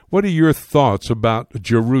 what are your thoughts about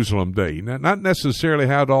Jerusalem Day? Now, not necessarily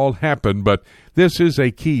how it all happened, but this is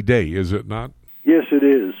a key day, is it not? Yes, it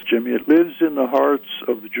is, Jimmy. It lives in the hearts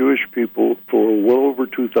of the Jewish people for well over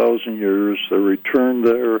 2,000 years. The return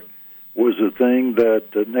there was a thing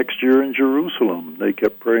that next year in Jerusalem, they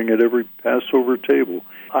kept praying at every Passover table.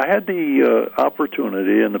 I had the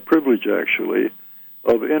opportunity and the privilege, actually,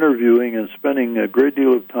 of interviewing and spending a great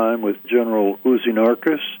deal of time with General Uzi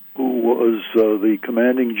Narkis, who was the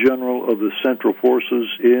commanding general of the Central Forces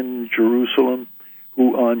in Jerusalem,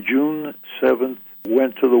 who on June 7th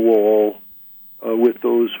went to the wall with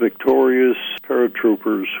those victorious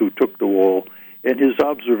paratroopers who took the wall. And his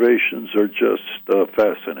observations are just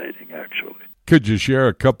fascinating, actually. Could you share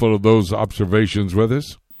a couple of those observations with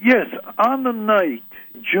us? Yes. On the night,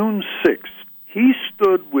 June 6th, he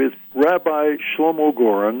stood with Rabbi Shlomo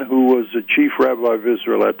Goren, who was the chief rabbi of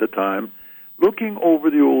Israel at the time, looking over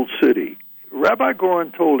the old city. Rabbi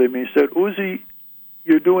Goren told him, he said, Uzi,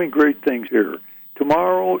 you're doing great things here.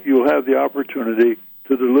 Tomorrow you'll have the opportunity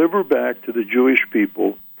to deliver back to the Jewish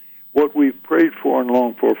people what we've prayed for and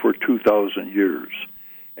longed for 2,000 years.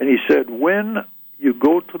 And he said, when you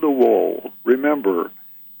go to the wall, remember,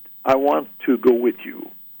 I want to go with you.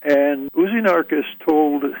 And Uzi Narkis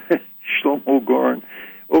told Shlomo Goren,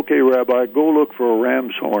 okay, Rabbi, go look for a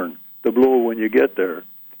ram's horn to blow when you get there.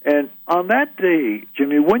 And on that day,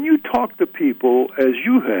 Jimmy, when you talk to people, as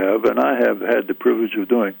you have, and I have had the privilege of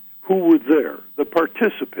doing, who were there, the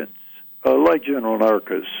participants, like General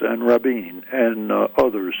Narkis and Rabin and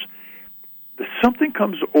others, something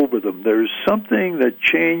comes over them. There's something that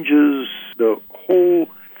changes the whole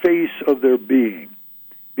face of their being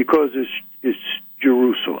because it's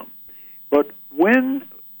Jerusalem. But when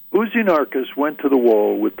Uzi Narkis went to the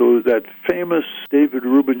wall with that famous David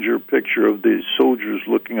Rubinger picture of the soldiers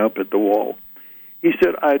looking up at the wall, he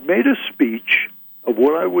said, I had made a speech of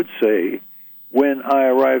what I would say when I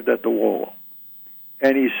arrived at the wall.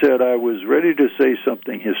 And he said, I was ready to say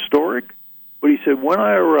something historic, but he said, when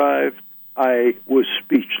I arrived, I was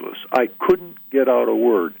speechless. I couldn't get out a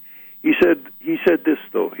word. He said this,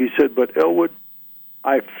 though. He said, but Elwood,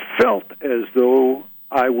 I felt as though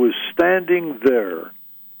I was standing there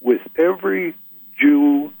with every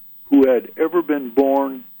Jew who had ever been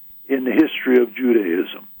born in the history of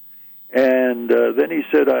Judaism. And then he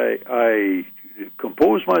said, I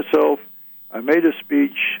composed myself. I made a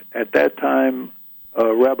speech. At that time,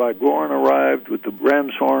 Rabbi Goren arrived with the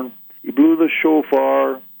ram's horn. He blew the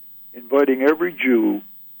shofar, inviting every Jew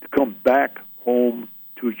to come back home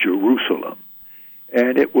to Jerusalem.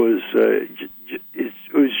 And it was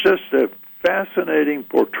just a fascinating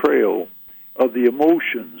portrayal of the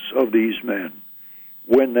emotions of these men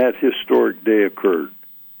when that historic day occurred.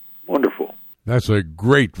 Wonderful. That's a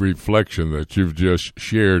great reflection that you've just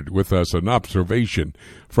shared with us, an observation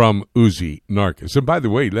from Uzi Narkis. And by the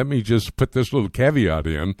way, let me just put this little caveat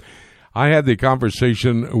in. I had the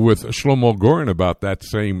conversation with Shlomo Goren about that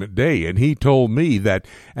same day, and he told me that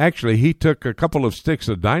actually he took a couple of sticks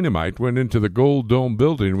of dynamite, went into the Gold Dome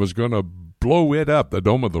building, and was going to blow it up, the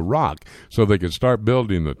Dome of the Rock, so they could start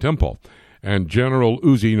building the temple. And General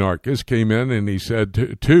Uzi Narkis came in and he said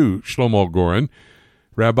to Shlomo Goren,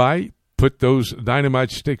 "Rabbi, put those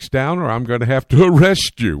dynamite sticks down or I'm going to have to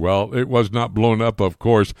arrest you." Well, it was not blown up, of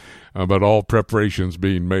course, but all preparations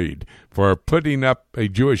being made for putting up a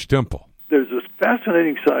Jewish temple. There's a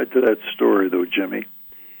fascinating side to that story, though, Jimmy.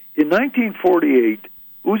 In 1948,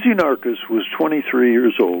 Uzi Narkis was 23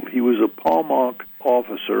 years old. He was a Palmach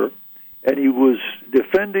officer, and he was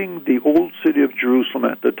defending the old city of Jerusalem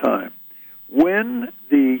at the time. When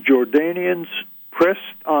the Jordanians pressed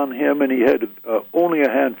on him, and he had only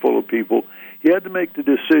a handful of people, he had to make the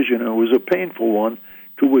decision, and it was a painful one,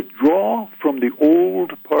 to withdraw from the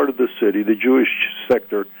old part of the city, the Jewish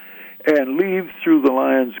sector, and leave through the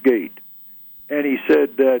Lion's Gate. And he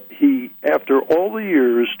said that he, after all the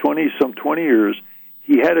years, 20 years,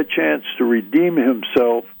 he had a chance to redeem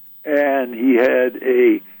himself, and he had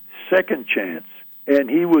a second chance, and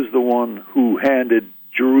he was the one who handed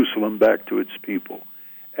Jerusalem back to its people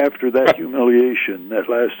after that humiliation that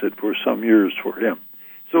lasted for some years for him.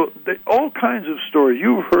 So all kinds of stories.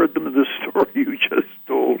 You've heard them in the story you just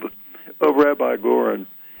told of Rabbi Goren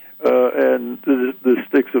and the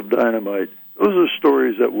sticks of dynamite. Those are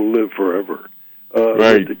stories that will live forever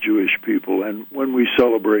with the Jewish people. And when we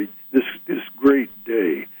celebrate this great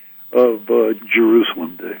day of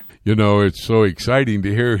Jerusalem Day. You know, it's so exciting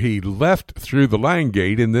to hear he left through the Lion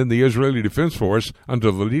Gate, and then the Israeli Defense Force,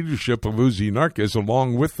 under the leadership of Uzi Narkis,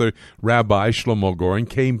 along with the Rabbi Shlomo Goren,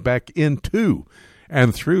 came back into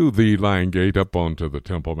and through the Lion Gate up onto the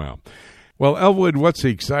Temple Mount. Well, Elwood, what's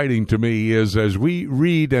exciting to me is as we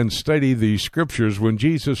read and study the Scriptures, when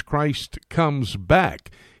Jesus Christ comes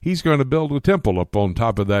back, he's going to build a temple up on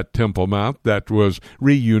top of that Temple Mount that was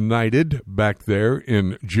reunited back there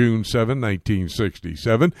in June 7,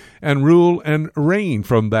 1967, and rule and reign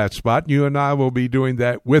from that spot. You and I will be doing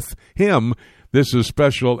that with him. This is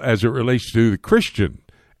special as it relates to the Christian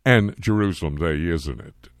and Jerusalem Day, isn't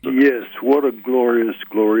it? Yes, what a glorious,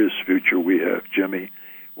 glorious future we have, Jimmy.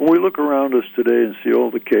 When we look around us today and see all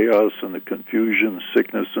the chaos and the confusion,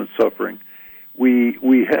 sickness and suffering,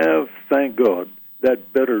 we have, thank God,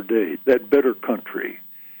 that better day, that better country.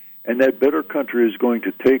 And that better country is going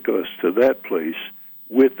to take us to that place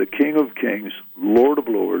with the King of Kings, Lord of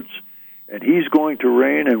Lords, and he's going to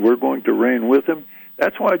reign and we're going to reign with him.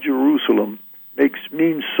 That's why Jerusalem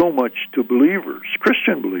means so much to believers,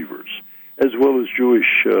 Christian believers, as well as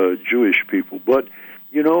Jewish people. But,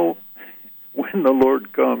 you know, when the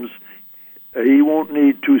Lord comes, he won't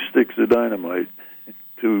need 2 sticks of dynamite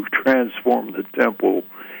to transform the temple.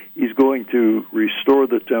 He's going to restore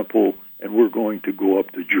the temple, and we're going to go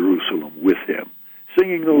up to Jerusalem with him,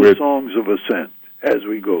 singing those songs of ascent as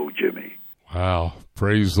we go, Jimmy. Wow.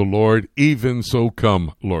 Praise the Lord. Even so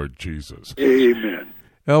come, Lord Jesus. Amen.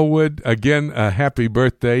 Elwood, again, a happy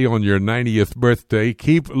birthday on your 90th birthday.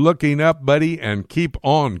 Keep looking up, buddy, and keep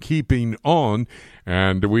on keeping on.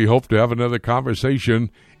 And we hope to have another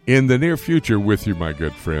conversation in the near future with you, my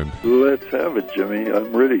good friend. Let's have it, Jimmy.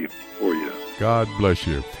 I'm ready for you. God bless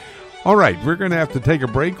you. All right, we're going to have to take a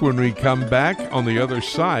break. When we come back on the other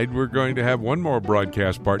side, we're going to have one more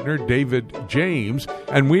broadcast partner, David James,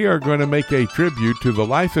 and we are going to make a tribute to the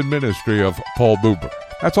life and ministry of Paul Buber.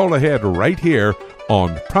 That's all ahead right here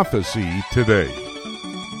on Prophecy Today.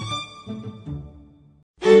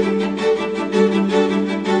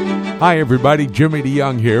 Hi, everybody. Jimmy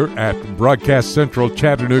DeYoung here at Broadcast Central,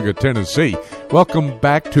 Chattanooga, Tennessee. Welcome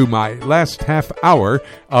back to my last half hour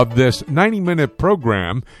of this 90-minute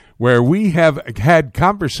program where we have had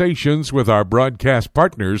conversations with our broadcast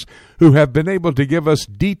partners who have been able to give us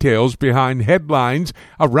details behind headlines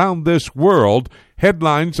around this world,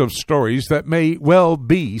 headlines of stories that may well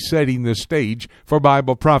be setting the stage for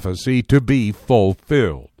Bible prophecy to be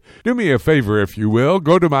fulfilled. Do me a favor, if you will.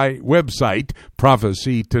 Go to my website,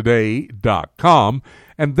 prophecytoday.com,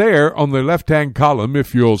 and there on the left-hand column,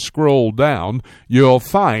 if you'll scroll down, you'll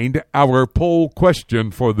find our poll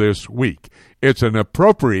question for this week. It's an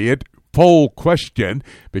appropriate poll question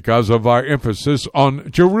because of our emphasis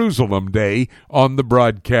on Jerusalem Day on the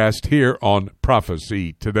broadcast here on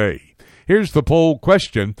Prophecy Today. Here's the poll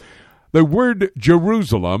question. The word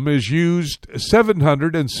Jerusalem is used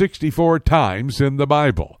 764 times in the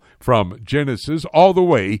Bible, from Genesis all the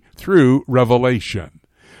way through Revelation.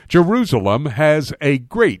 Jerusalem has a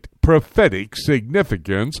great prophetic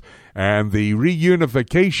significance, and the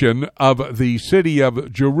reunification of the city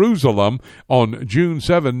of Jerusalem on June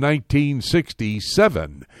 7,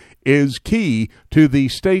 1967, is key to the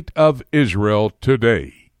state of Israel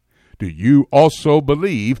today. Do you also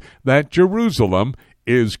believe that Jerusalem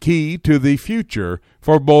is key to the future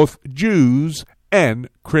for both Jews and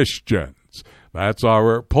Christians? That's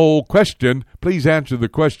our poll question. Please answer the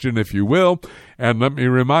question if you will. And let me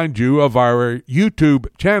remind you of our YouTube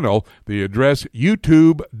channel, the address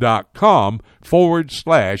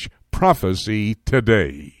youtube.com/Prophecy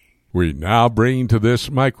Today. We now bring to this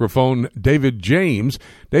microphone David James.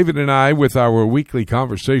 David and I, with our weekly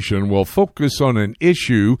conversation, will focus on an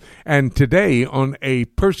issue, and today on a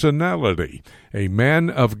personality, a man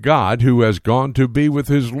of God who has gone to be with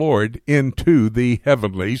his Lord into the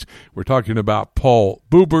heavenlies. We're talking about Paul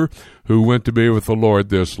Buber, who went to be with the Lord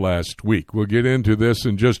this last week. We'll get into this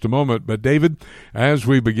in just a moment, but David, as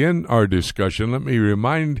we begin our discussion, let me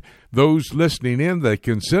remind those listening in that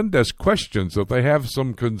can send us questions if they have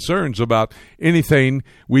some concerns about anything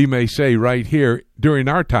we may say right here during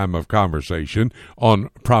our time of conversation on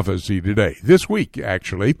Prophecy Today. This week,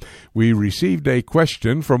 actually, we received a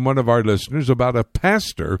question from one of our listeners about a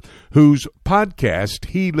pastor whose podcast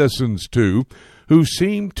he listens to, who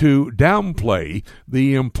seemed to downplay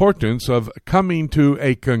the importance of coming to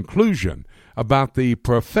a conclusion about the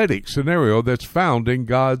prophetic scenario that's found in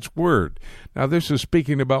God's Word. Now, this is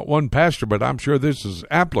speaking about one pastor, but I'm sure this is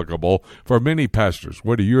applicable for many pastors.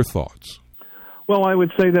 What are your thoughts? Well, I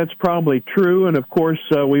would say that's probably true, and of course,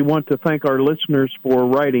 we want to thank our listeners for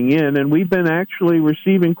writing in, and we've been actually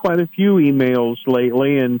receiving quite a few emails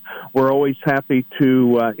lately, and we're always happy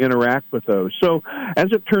to interact with those. So,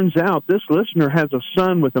 as it turns out, this listener has a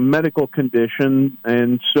son with a medical condition,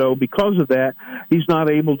 and so because of that, he's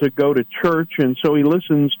not able to go to church, and so he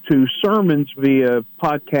listens to sermons via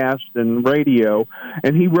podcast and radio,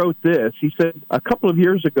 and he wrote this. He said, a couple of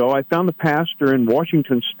years ago, I found a pastor in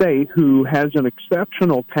Washington State who has an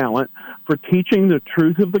exceptional talent for teaching the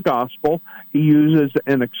truth of the gospel. He uses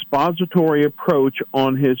an expository approach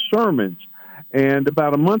on his sermons. And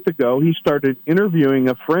about a month ago, he started interviewing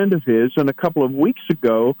a friend of his, and a couple of weeks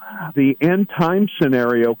ago, the end time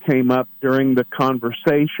scenario came up during the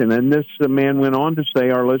conversation. And this man went on to say,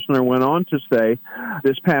 our listener went on to say,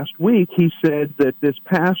 this past week, he said that this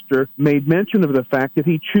pastor made mention of the fact that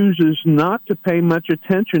he chooses not to pay much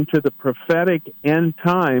attention to the prophetic end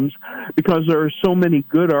times because there are so many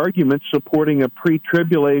good arguments supporting a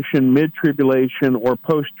pre-tribulation, mid-tribulation, or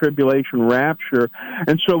post-tribulation rapture,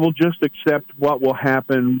 and so we'll just accept what will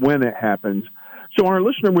happen when it happens. So our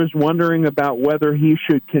listener was wondering about whether he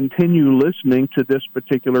should continue listening to this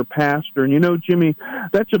particular pastor. And, you know, Jimmy,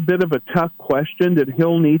 that's a bit of a tough question that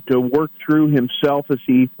he'll need to work through himself as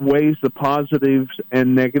he weighs the positives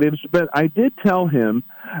and negatives. But I did tell him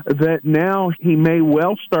that now he may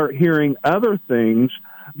well start hearing other things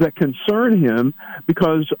that concern him,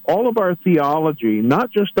 because all of our theology, not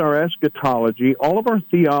just our eschatology, all of our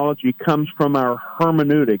theology comes from our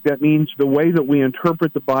hermeneutic. That means the way that we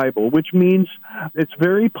interpret the Bible, which means it's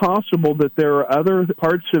very possible that there are other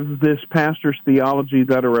parts of this pastor's theology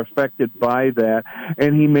that are affected by that,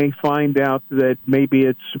 and he may find out that maybe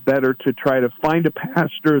it's better to try to find a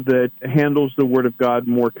pastor that handles the Word of God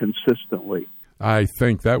more consistently. I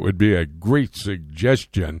think that would be a great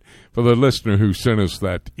suggestion for the listener who sent us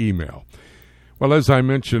that email. Well, as I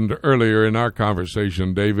mentioned earlier in our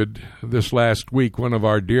conversation, David, this last week, one of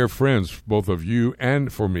our dear friends, both of you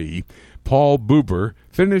and for me, Paul Buber,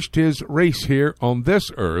 finished his race here on this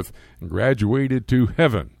earth and graduated to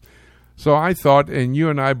heaven. So I thought, and you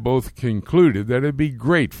and I both concluded, that it'd be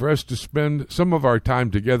great for us to spend some of our time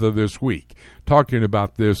together this week talking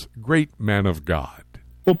about this great man of God.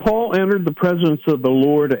 Well, Paul entered the presence of the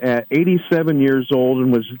Lord at 87 years old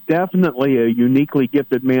and was definitely a uniquely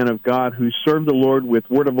gifted man of God who served the Lord with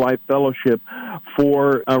Word of Life Fellowship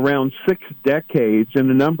for around 6 decades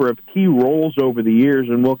in a number of key roles over the years,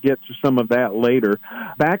 and we'll get to some of that later.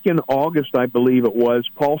 Back in August, I believe it was,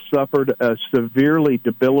 Paul suffered a severely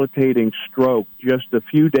debilitating stroke just a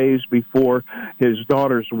few days before his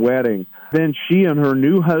daughter's wedding. Then she and her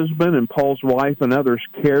new husband and Paul's wife and others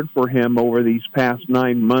cared for him over these past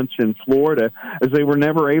 9 months in Florida, as they were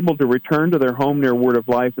never able to return to their home near Word of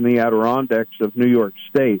Life in the Adirondacks of New York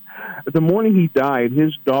State. The morning he died,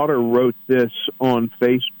 his daughter wrote this on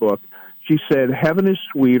Facebook. She said, "Heaven is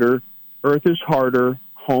sweeter, earth is harder,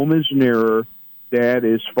 home is nearer, Dad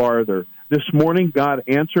is farther." This morning, God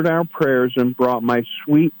answered our prayers and brought my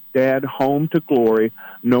sweet dad home to glory.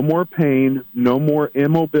 No more pain, no more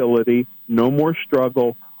immobility, no more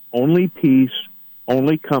struggle, only peace,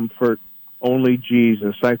 only comfort, only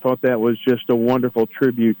Jesus. I thought that was just a wonderful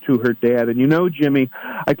tribute to her dad. And you know, Jimmy,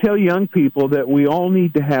 I tell young people that we all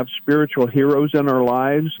need to have spiritual heroes in our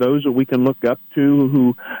lives, those that we can look up to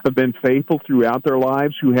who have been faithful throughout their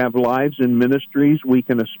lives, who have lives in ministries we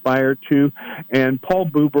can aspire to. And Paul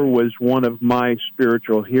Buber was one of my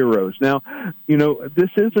spiritual heroes. Now, you know, this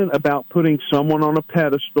isn't about putting someone on a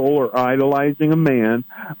pedestal or idolizing a man,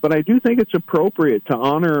 but I do think it's appropriate to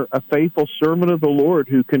honor a faithful servant of the Lord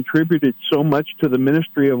who contributed so much to the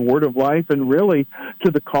ministry of Word of Life and really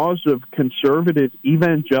to the cause of conservative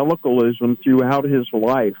evangelicalism throughout his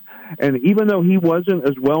life. And even though he wasn't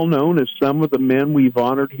as well known as some of the men we've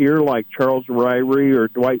honored here, like Charles Ryrie or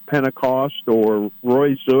Dwight Pentecost or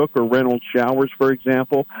Roy Zook or Reynolds Showers, for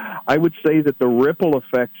example, I would say that the ripple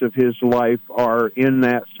effects of his life are in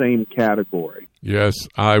that same category. Yes,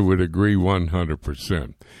 I would agree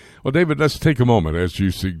 100%. Well, David, let's take a moment, as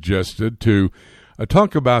you suggested, to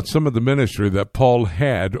talk about some of the ministry that Paul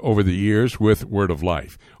had over the years with Word of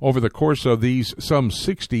Life. Over the course of these some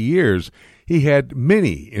 60 years, he had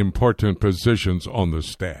many important positions on the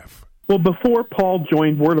staff. Well, before Paul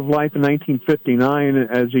joined Word of Life in 1959,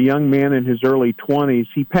 as a young man in his early 20s,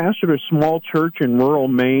 he pastored a small church in rural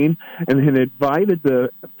Maine and had invited the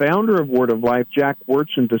founder of Word of Life, Jack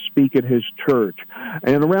Wyrtzen, to speak at his church.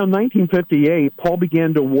 And around 1958, Paul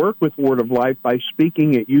began to work with Word of Life by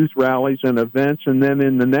speaking at youth rallies and events. And then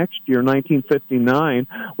in the next year, 1959,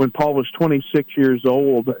 when Paul was 26 years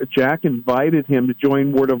old, Jack invited him to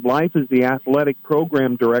join Word of Life as the athletic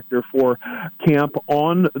program director for camp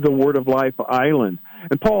on the Word of Life Island.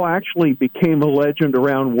 And Paul actually became a legend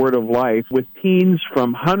around Word of Life with teens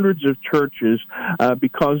from hundreds of churches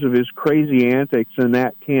because of his crazy antics in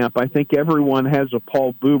that camp. I think everyone has a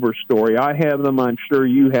Paul Buber story. I have them. I'm sure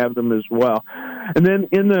you have them as well. And then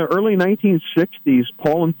in the early 1960s,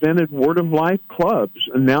 Paul invented Word of Life clubs,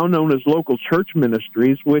 now known as local church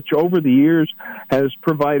ministries, which over the years has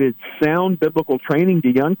provided sound biblical training to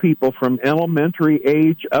young people from elementary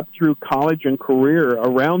age up through college and career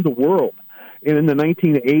around the world. And in the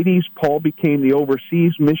 1980s, Paul became the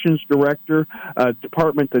overseas missions director, a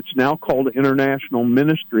department that's now called International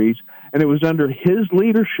Ministries. And it was under his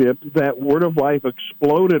leadership that Word of Life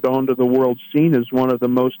exploded onto the world scene as one of the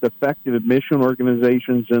most effective mission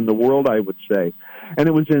organizations in the world, I would say. And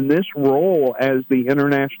it was in this role as the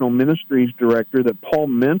International Ministries Director that Paul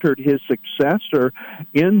mentored his successor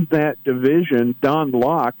in that division, Don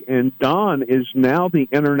Locke. And Don is now the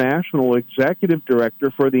International Executive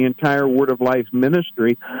Director for the entire Word of Life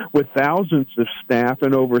ministry with thousands of staff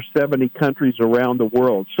in over 70 countries around the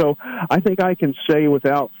world. So I think I can say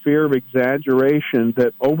without fear of exaggeration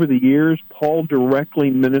that over the years, Paul directly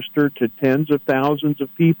ministered to tens of thousands of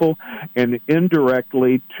people and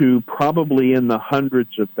indirectly to probably in the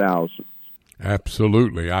hundreds of thousands.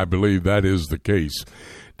 Absolutely. I believe that is the case.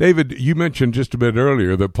 David, you mentioned just a bit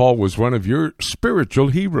earlier that Paul was one of your spiritual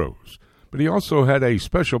heroes, but he also had a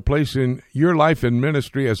special place in your life and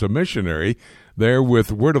ministry as a missionary there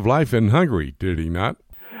with Word of Life in Hungary, did he not?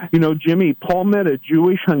 You know, Jimmy, Paul met a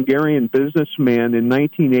Jewish-Hungarian businessman in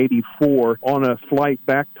 1984 on a flight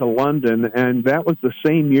back to London, and that was the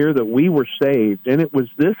same year that we were saved. And it was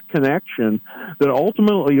this connection that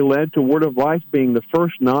ultimately led to Word of Life being the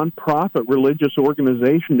first nonprofit religious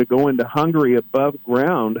organization to go into Hungary above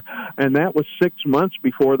ground, and that was 6 months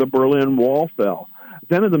before the Berlin Wall fell.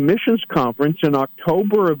 Then at the missions conference in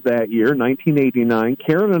October of that year, 1989,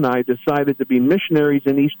 Karen and I decided to be missionaries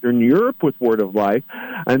in Eastern Europe with Word of Life,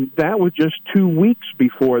 and that was just 2 weeks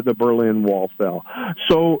before the Berlin Wall fell.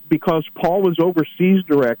 So because Paul was overseas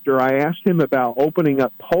director, I asked him about opening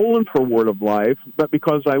up Poland for Word of Life, but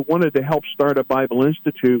because I wanted to help start a Bible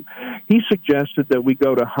Institute, he suggested that we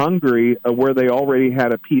go to Hungary, where they already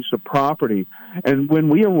had a piece of property. And when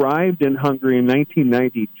we arrived in Hungary in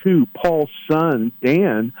 1992, Paul's son, Dan,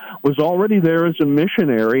 was already there as a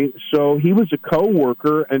missionary, so he was a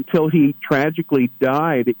co-worker until he tragically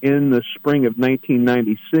died in the spring of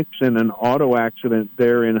 1996 in an auto accident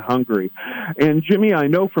there in Hungary. And Jimmy, I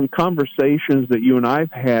know from conversations that you and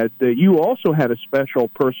I've had that you also had a special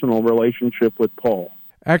personal relationship with Paul.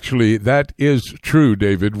 Actually, that is true,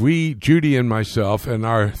 David. We, Judy and myself, and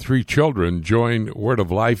our 3 children joined Word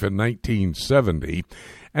of Life in 1970.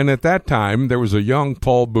 And at that time, there was a young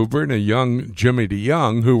Paul Buber and a young Jimmy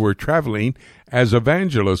DeYoung who were traveling as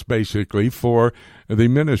evangelists, basically, for the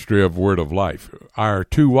ministry of Word of Life. Our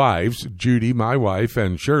 2 wives, Judy, my wife,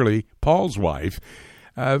 and Shirley, Paul's wife,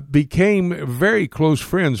 became very close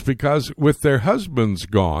friends because with their husbands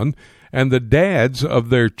gone and the dads of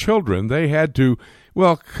their children, they had to,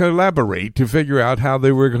 collaborate to figure out how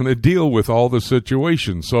they were going to deal with all the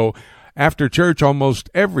situations. So after church, almost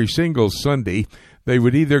every single Sunday, they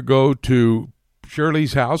would either go to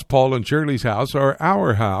Shirley's house, Paul and Shirley's house, or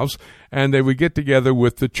our house, and they would get together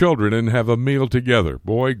with the children and have a meal together.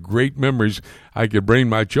 Boy, great memories. I could bring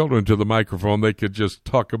my children to the microphone. They could just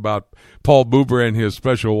talk about Paul Buber and his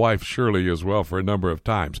special wife, Shirley, as well for a number of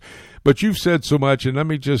times. But you've said so much, and let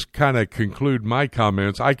me just kind of conclude my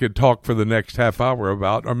comments. I could talk for the next half hour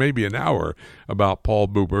about, or maybe an hour, about Paul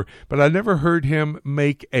Buber, but I never heard him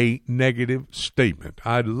make a negative statement.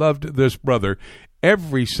 I loved this brother.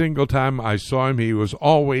 Every single time I saw him, he was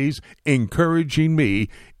always encouraging me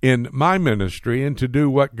in my ministry and to do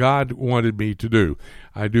what God wanted me to do.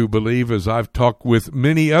 I do believe, as I've talked with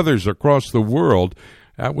many others across the world,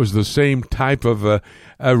 that was the same type of a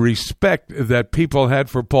respect that people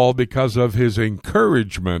had for Paul because of his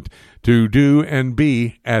encouragement to do and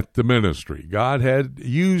be at the ministry. God had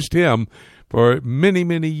used him for many,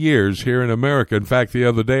 many years here in America. In fact, the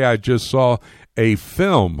other day I just saw a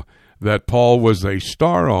film that Paul was a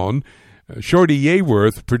star on. Shorty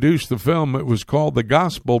Yeworth produced the film. It was called The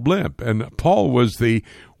Gospel Blimp, and Paul was the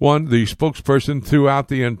spokesperson throughout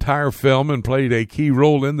the entire film and played a key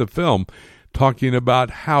role in the film, talking about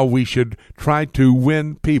how we should try to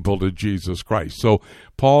win people to Jesus Christ. So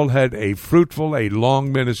Paul had a fruitful, a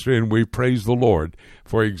long ministry, and we praise the Lord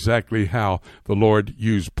for exactly how the Lord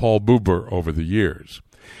used Paul Buber over the years.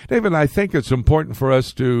 David, I think it's important for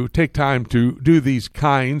us to take time to do these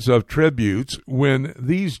kinds of tributes when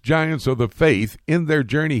these giants of the faith in their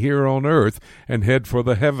journey here on earth and head for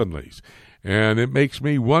the heavenlies. And it makes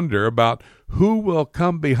me wonder about who will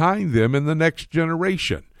come behind them in the next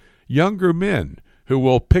generation, younger men who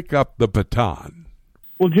will pick up the baton.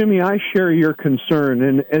 Well, Jimmy, I share your concern,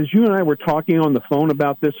 and as you and I were talking on the phone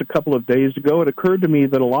about this a couple of days ago, it occurred to me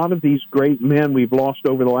that a lot of these great men we've lost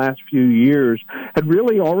over the last few years had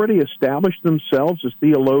really already established themselves as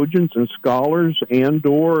theologians and scholars and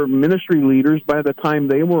or ministry leaders by the time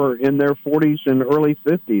they were in their 40s and early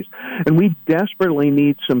 50s. And we desperately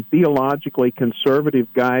need some theologically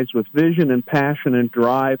conservative guys with vision and passion and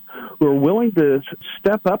drive who are willing to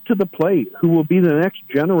step up to the plate, who will be the next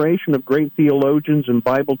generation of great theologians and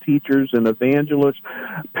Bible teachers and evangelists,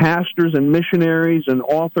 pastors and missionaries and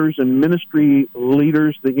authors and ministry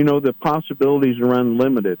leaders. That, the possibilities are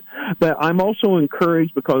unlimited. But I'm also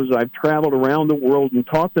encouraged because I've traveled around the world and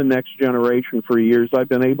taught the next generation for years. I've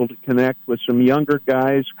been able to connect with some younger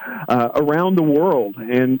guys around the world,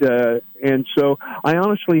 and so I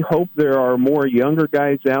honestly hope there are more younger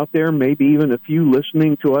guys out there, maybe even a few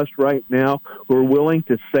listening to us right now, who are willing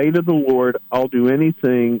to say to the Lord, I'll do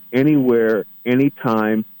anything, anywhere,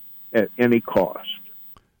 anytime, at any cost.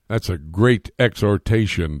 That's a great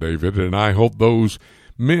exhortation, David, and I hope those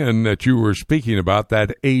men that you were speaking about,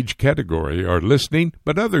 that age category, are listening,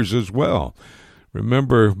 but others as well.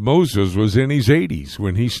 Remember, Moses was in his 80s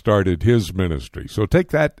when he started his ministry. So take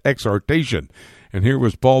that exhortation. And here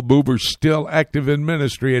was Paul Buber still active in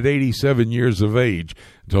ministry at 87 years of age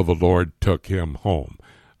until the Lord took him home.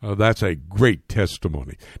 That's a great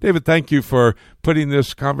testimony. David, thank you for putting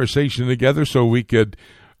this conversation together so we could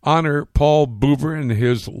honor Paul Buber and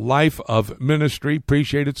his life of ministry.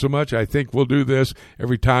 Appreciate it so much. I think we'll do this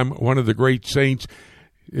every time one of the great saints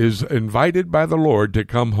is invited by the Lord to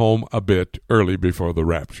come home a bit early before the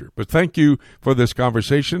rapture. But thank you for this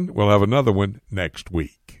conversation. We'll have another one next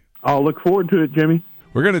week. I'll look forward to it, Jimmy.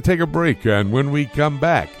 We're going to take a break, and when we come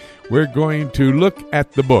back, we're going to look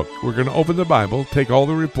at the book. We're going to open the Bible, take all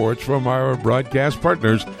the reports from our broadcast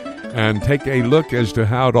partners, and take a look as to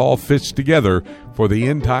how it all fits together for the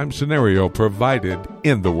end-time scenario provided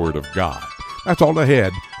in the Word of God. That's all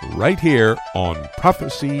ahead right here on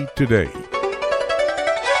Prophecy Today.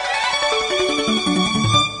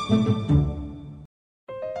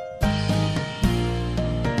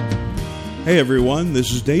 Hey everyone,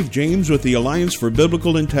 this is Dave James with the Alliance for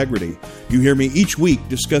Biblical Integrity. You hear me each week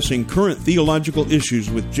discussing current theological issues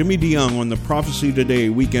with Jimmy DeYoung on the Prophecy Today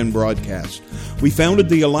weekend broadcast. We founded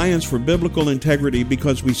the Alliance for Biblical Integrity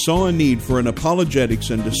because we saw a need for an apologetics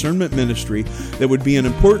and discernment ministry that would be an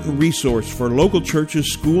important resource for local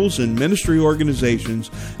churches, schools, and ministry organizations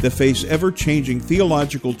that face ever-changing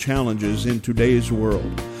theological challenges in today's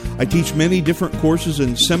world. I teach many different courses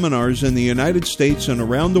and seminars in the United States and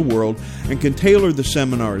around the world, and can tailor the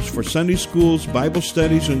seminars for Sunday schools, Bible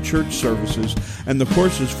studies, and church services, and the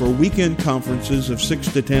courses for weekend conferences of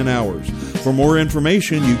 6 to 10 hours. For more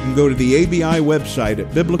information, you can go to the ABI website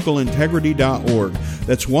at biblicalintegrity.org.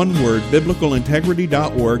 That's one word,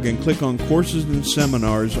 biblicalintegrity.org, and click on Courses and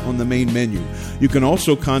Seminars on the main menu. You can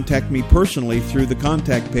also contact me personally through the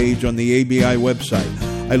contact page on the ABI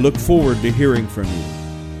website. I look forward to hearing from you.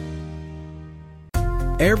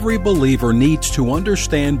 Every believer needs to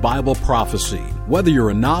understand Bible prophecy. Whether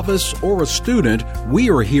you're a novice or a student,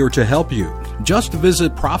 we are here to help you. Just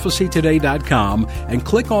visit prophecytoday.com and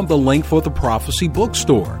click on the link for the Prophecy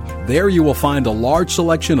Bookstore. There you will find a large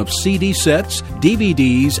selection of CD sets,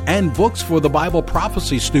 DVDs, and books for the Bible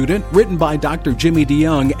prophecy student written by Dr. Jimmy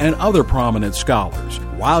DeYoung and other prominent scholars.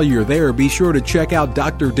 While you're there, be sure to check out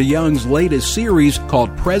Dr. DeYoung's latest series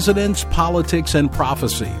called Presidents, Politics, and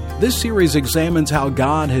Prophecy. This series examines how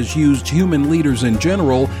God has used human leaders in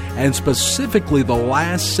general, and specifically the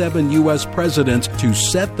last 7 U.S. presidents, to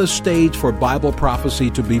set the stage for Bible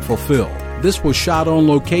prophecy to be fulfilled. This was shot on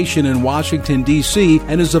location in Washington, D.C.,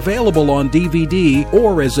 and is available on DVD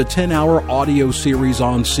or as a 10-hour audio series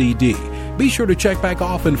on CD. Be sure to check back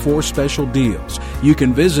often for special deals. You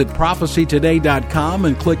can visit prophecytoday.com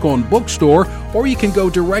and click on Bookstore, or you can go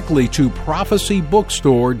directly to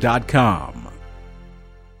prophecybookstore.com.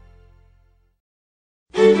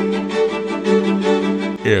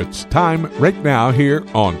 It's time right now here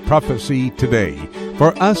on Prophecy Today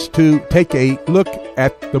for us to take a look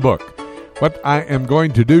at the book. What I am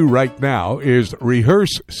going to do right now is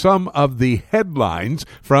rehearse some of the headlines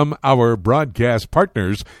from our broadcast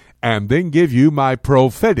partners and then give you my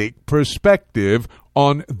prophetic perspective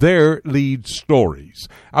on their lead stories.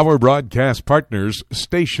 Our broadcast partners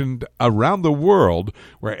stationed around the world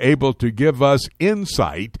were able to give us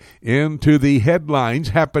insight into the headlines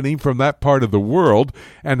happening from that part of the world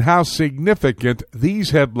and how significant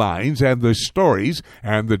these headlines and the stories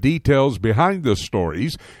and the details behind the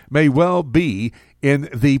stories may well be in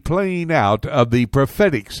the playing out of the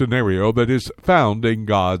prophetic scenario that is found in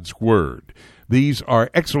God's Word. These are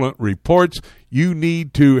excellent reports. You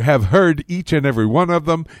need to have heard each and every one of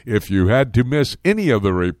them. If you had to miss any of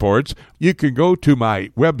the reports, you can go to my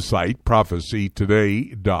website,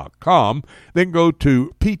 prophecytoday.com, then go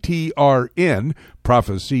to PTRN,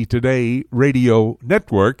 Prophecy Today Radio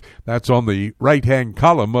Network. That's on the right-hand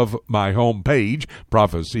column of my homepage,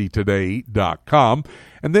 prophecytoday.com.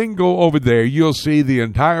 And then go over there. You'll see the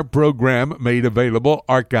entire program made available,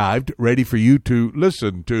 archived, ready for you to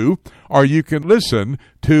listen to, or you can listen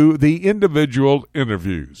to the individual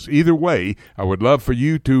interviews. Either way, I would love for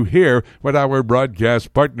you to hear what our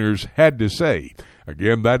broadcast partners had to say.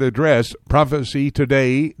 Again, that address,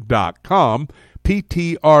 prophecytoday.com,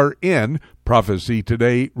 PTRN, Prophecy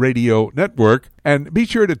Today Radio Network, and be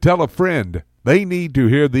sure to tell a friend. They need to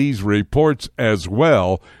hear these reports as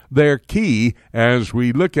well. They're key as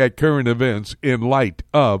we look at current events in light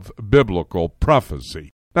of biblical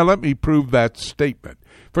prophecy. Now, let me prove that statement.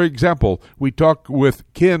 For example, we talked with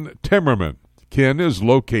Ken Timmerman. Ken is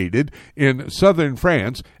located in southern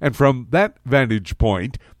France, and from that vantage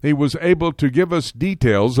point, he was able to give us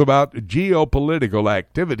details about geopolitical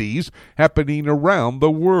activities happening around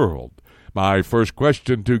the world. My first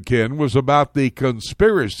question to Ken was about the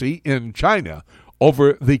conspiracy in China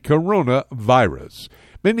over the coronavirus.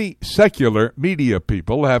 Many secular media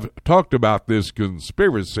people have talked about this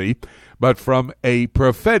conspiracy, but from a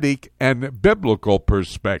prophetic and biblical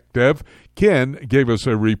perspective, Ken gave us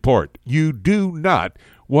a report. You do not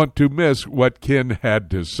want to miss what Ken had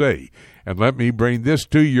to say. And let me bring this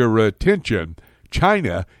to your attention.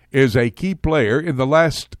 China is a key player in the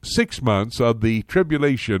last 6 months of the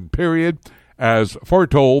tribulation period, as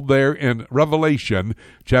foretold there in Revelation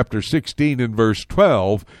chapter 16 and verse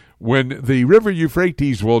 12, when the river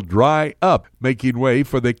Euphrates will dry up, making way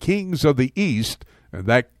for the kings of the east. And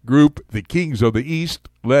that group, the kings of the east,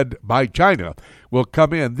 led by China, will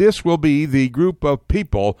come in. This will be the group of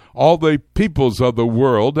people, all the peoples of the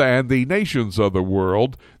world and the nations of the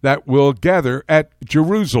world, that will gather at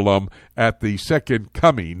Jerusalem at the second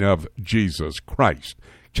coming of Jesus Christ.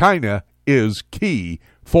 China is key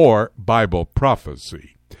for Bible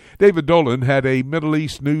prophecy. David Dolan had a Middle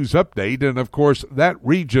East news update, and of course that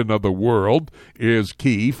region of the world is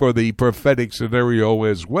key for the prophetic scenario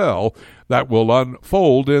as well that will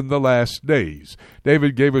unfold in the last days.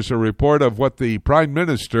 David gave us a report of what the Prime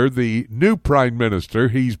Minister, the new Prime Minister,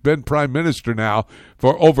 he's been Prime Minister now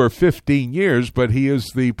for over 15 years, but he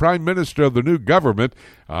is the Prime Minister of the new government.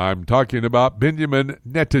 I'm talking about Benjamin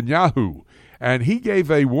Netanyahu, and he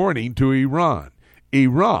gave a warning to Iran.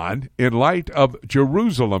 Iran in light of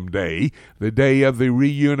Jerusalem Day, the day of the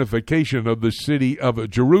reunification of the city of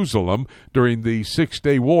Jerusalem during the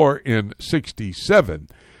Six-Day War in 67.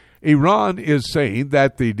 Iran is saying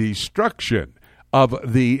that the destruction of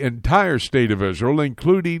the entire state of Israel,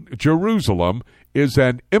 including Jerusalem, is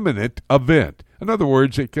an imminent event. In other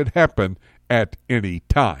words, it could happen at any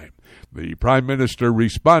time. The Prime Minister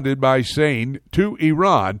responded by saying to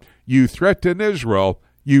Iran, "You threaten Israel,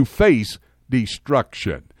 you face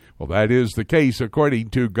destruction." Well, that is the case according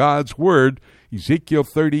to God's Word. Ezekiel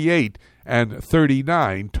 38 and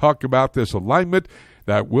 39 talk about this alignment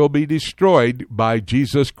that will be destroyed by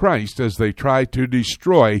Jesus Christ as they try to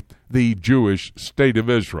destroy the Jewish state of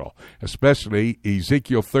Israel, especially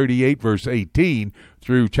Ezekiel 38, verse 18,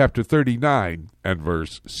 through chapter 39 and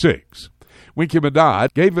verse 6. Winky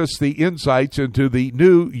Madad gave us the insights into the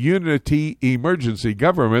new unity emergency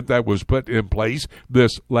government that was put in place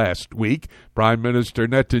this last week. Prime Minister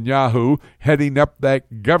Netanyahu heading up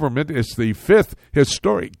that government. It's the fifth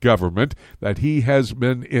historic government that he has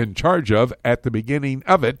been in charge of at the beginning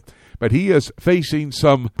of it, but he is facing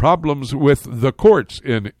some problems with the courts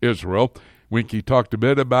in Israel. Winky talked a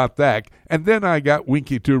bit about that, and then I got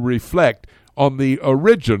Winky to reflect on the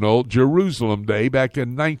original Jerusalem Day back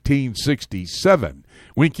in 1967.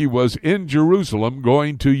 Winky was in Jerusalem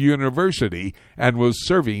going to university and was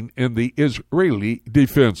serving in the Israeli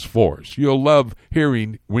Defense Force. You'll love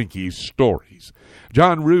hearing Winky's stories.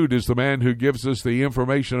 John Rood is the man who gives us the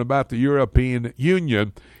information about the European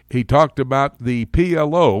Union. He talked about the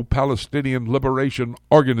PLO, Palestinian Liberation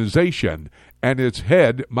Organization, and its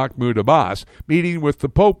head, Mahmoud Abbas, meeting with the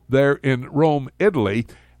Pope there in Rome, Italy,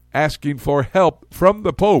 asking for help from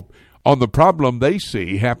the Pope on the problem they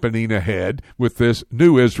see happening ahead with this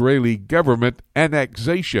new Israeli government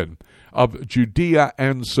annexation of Judea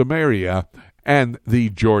and Samaria and the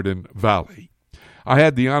Jordan Valley. I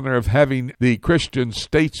had the honor of having the Christian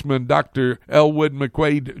statesman Dr. Elwood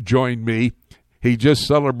McQuaid join me. He just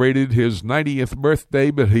celebrated his 90th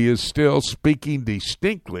birthday, but he is still speaking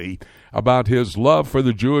distinctly about his love for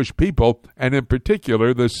the Jewish people, and in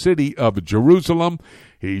particular the city of Jerusalem.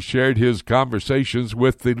 He shared his conversations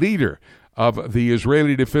with the leader of the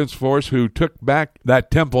Israeli Defense Force who took back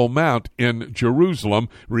that Temple Mount in Jerusalem,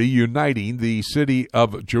 reuniting the city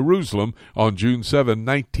of Jerusalem on June 7,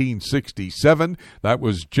 1967. That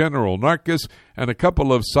was General Narkis, and a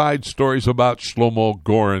couple of side stories about Shlomo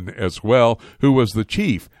Goren as well, who was the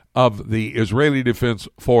chief of the Israeli Defense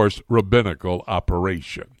Force rabbinical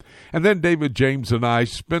operation. And then David James and I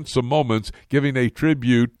spent some moments giving a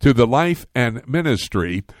tribute to the life and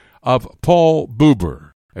ministry of Paul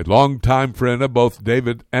Buber, a longtime friend of both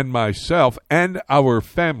David and myself and our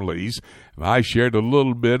families. And I shared a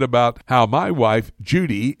little bit about how my wife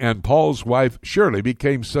Judy and Paul's wife Shirley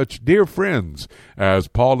became such dear friends as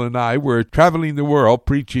Paul and I were traveling the world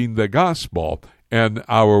preaching the gospel, and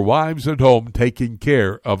our wives at home taking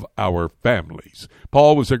care of our families.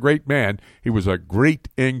 Paul was a great man. He was a great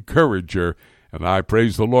encourager, and I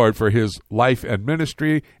praise the Lord for his life and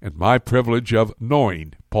ministry and my privilege of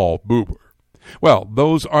knowing Paul Buber. Well,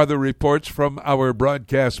 those are the reports from our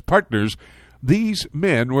broadcast partners. These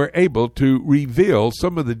men were able to reveal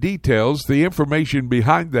some of the details, the information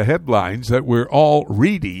behind the headlines that we're all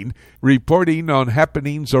reading, reporting on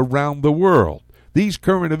happenings around the world. These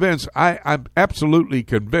current events, I'm absolutely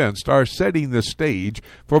convinced, are setting the stage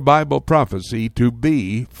for Bible prophecy to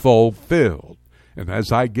be fulfilled. And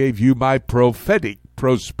as I gave you my prophetic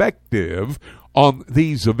perspective on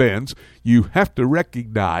these events, you have to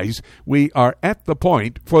recognize we are at the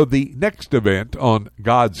point for the next event on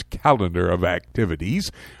God's calendar of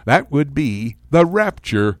activities. That would be the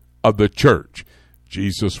rapture of the church.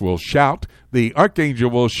 Jesus will shout, the archangel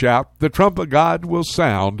will shout, the trump of God will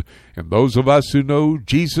sound, and those of us who know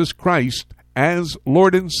Jesus Christ as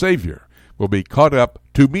Lord and Savior will be caught up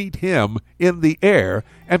to meet him in the air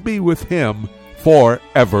and be with him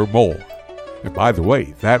forevermore. And by the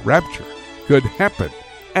way, that rapture could happen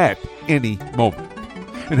at any moment.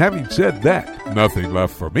 And having said that, nothing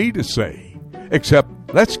left for me to say, except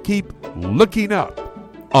let's keep looking up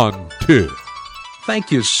until.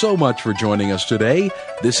 Thank you so much for joining us today.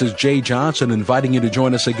 This is Jay Johnson inviting you to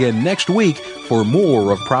join us again next week for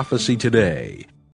more of Prophecy Today.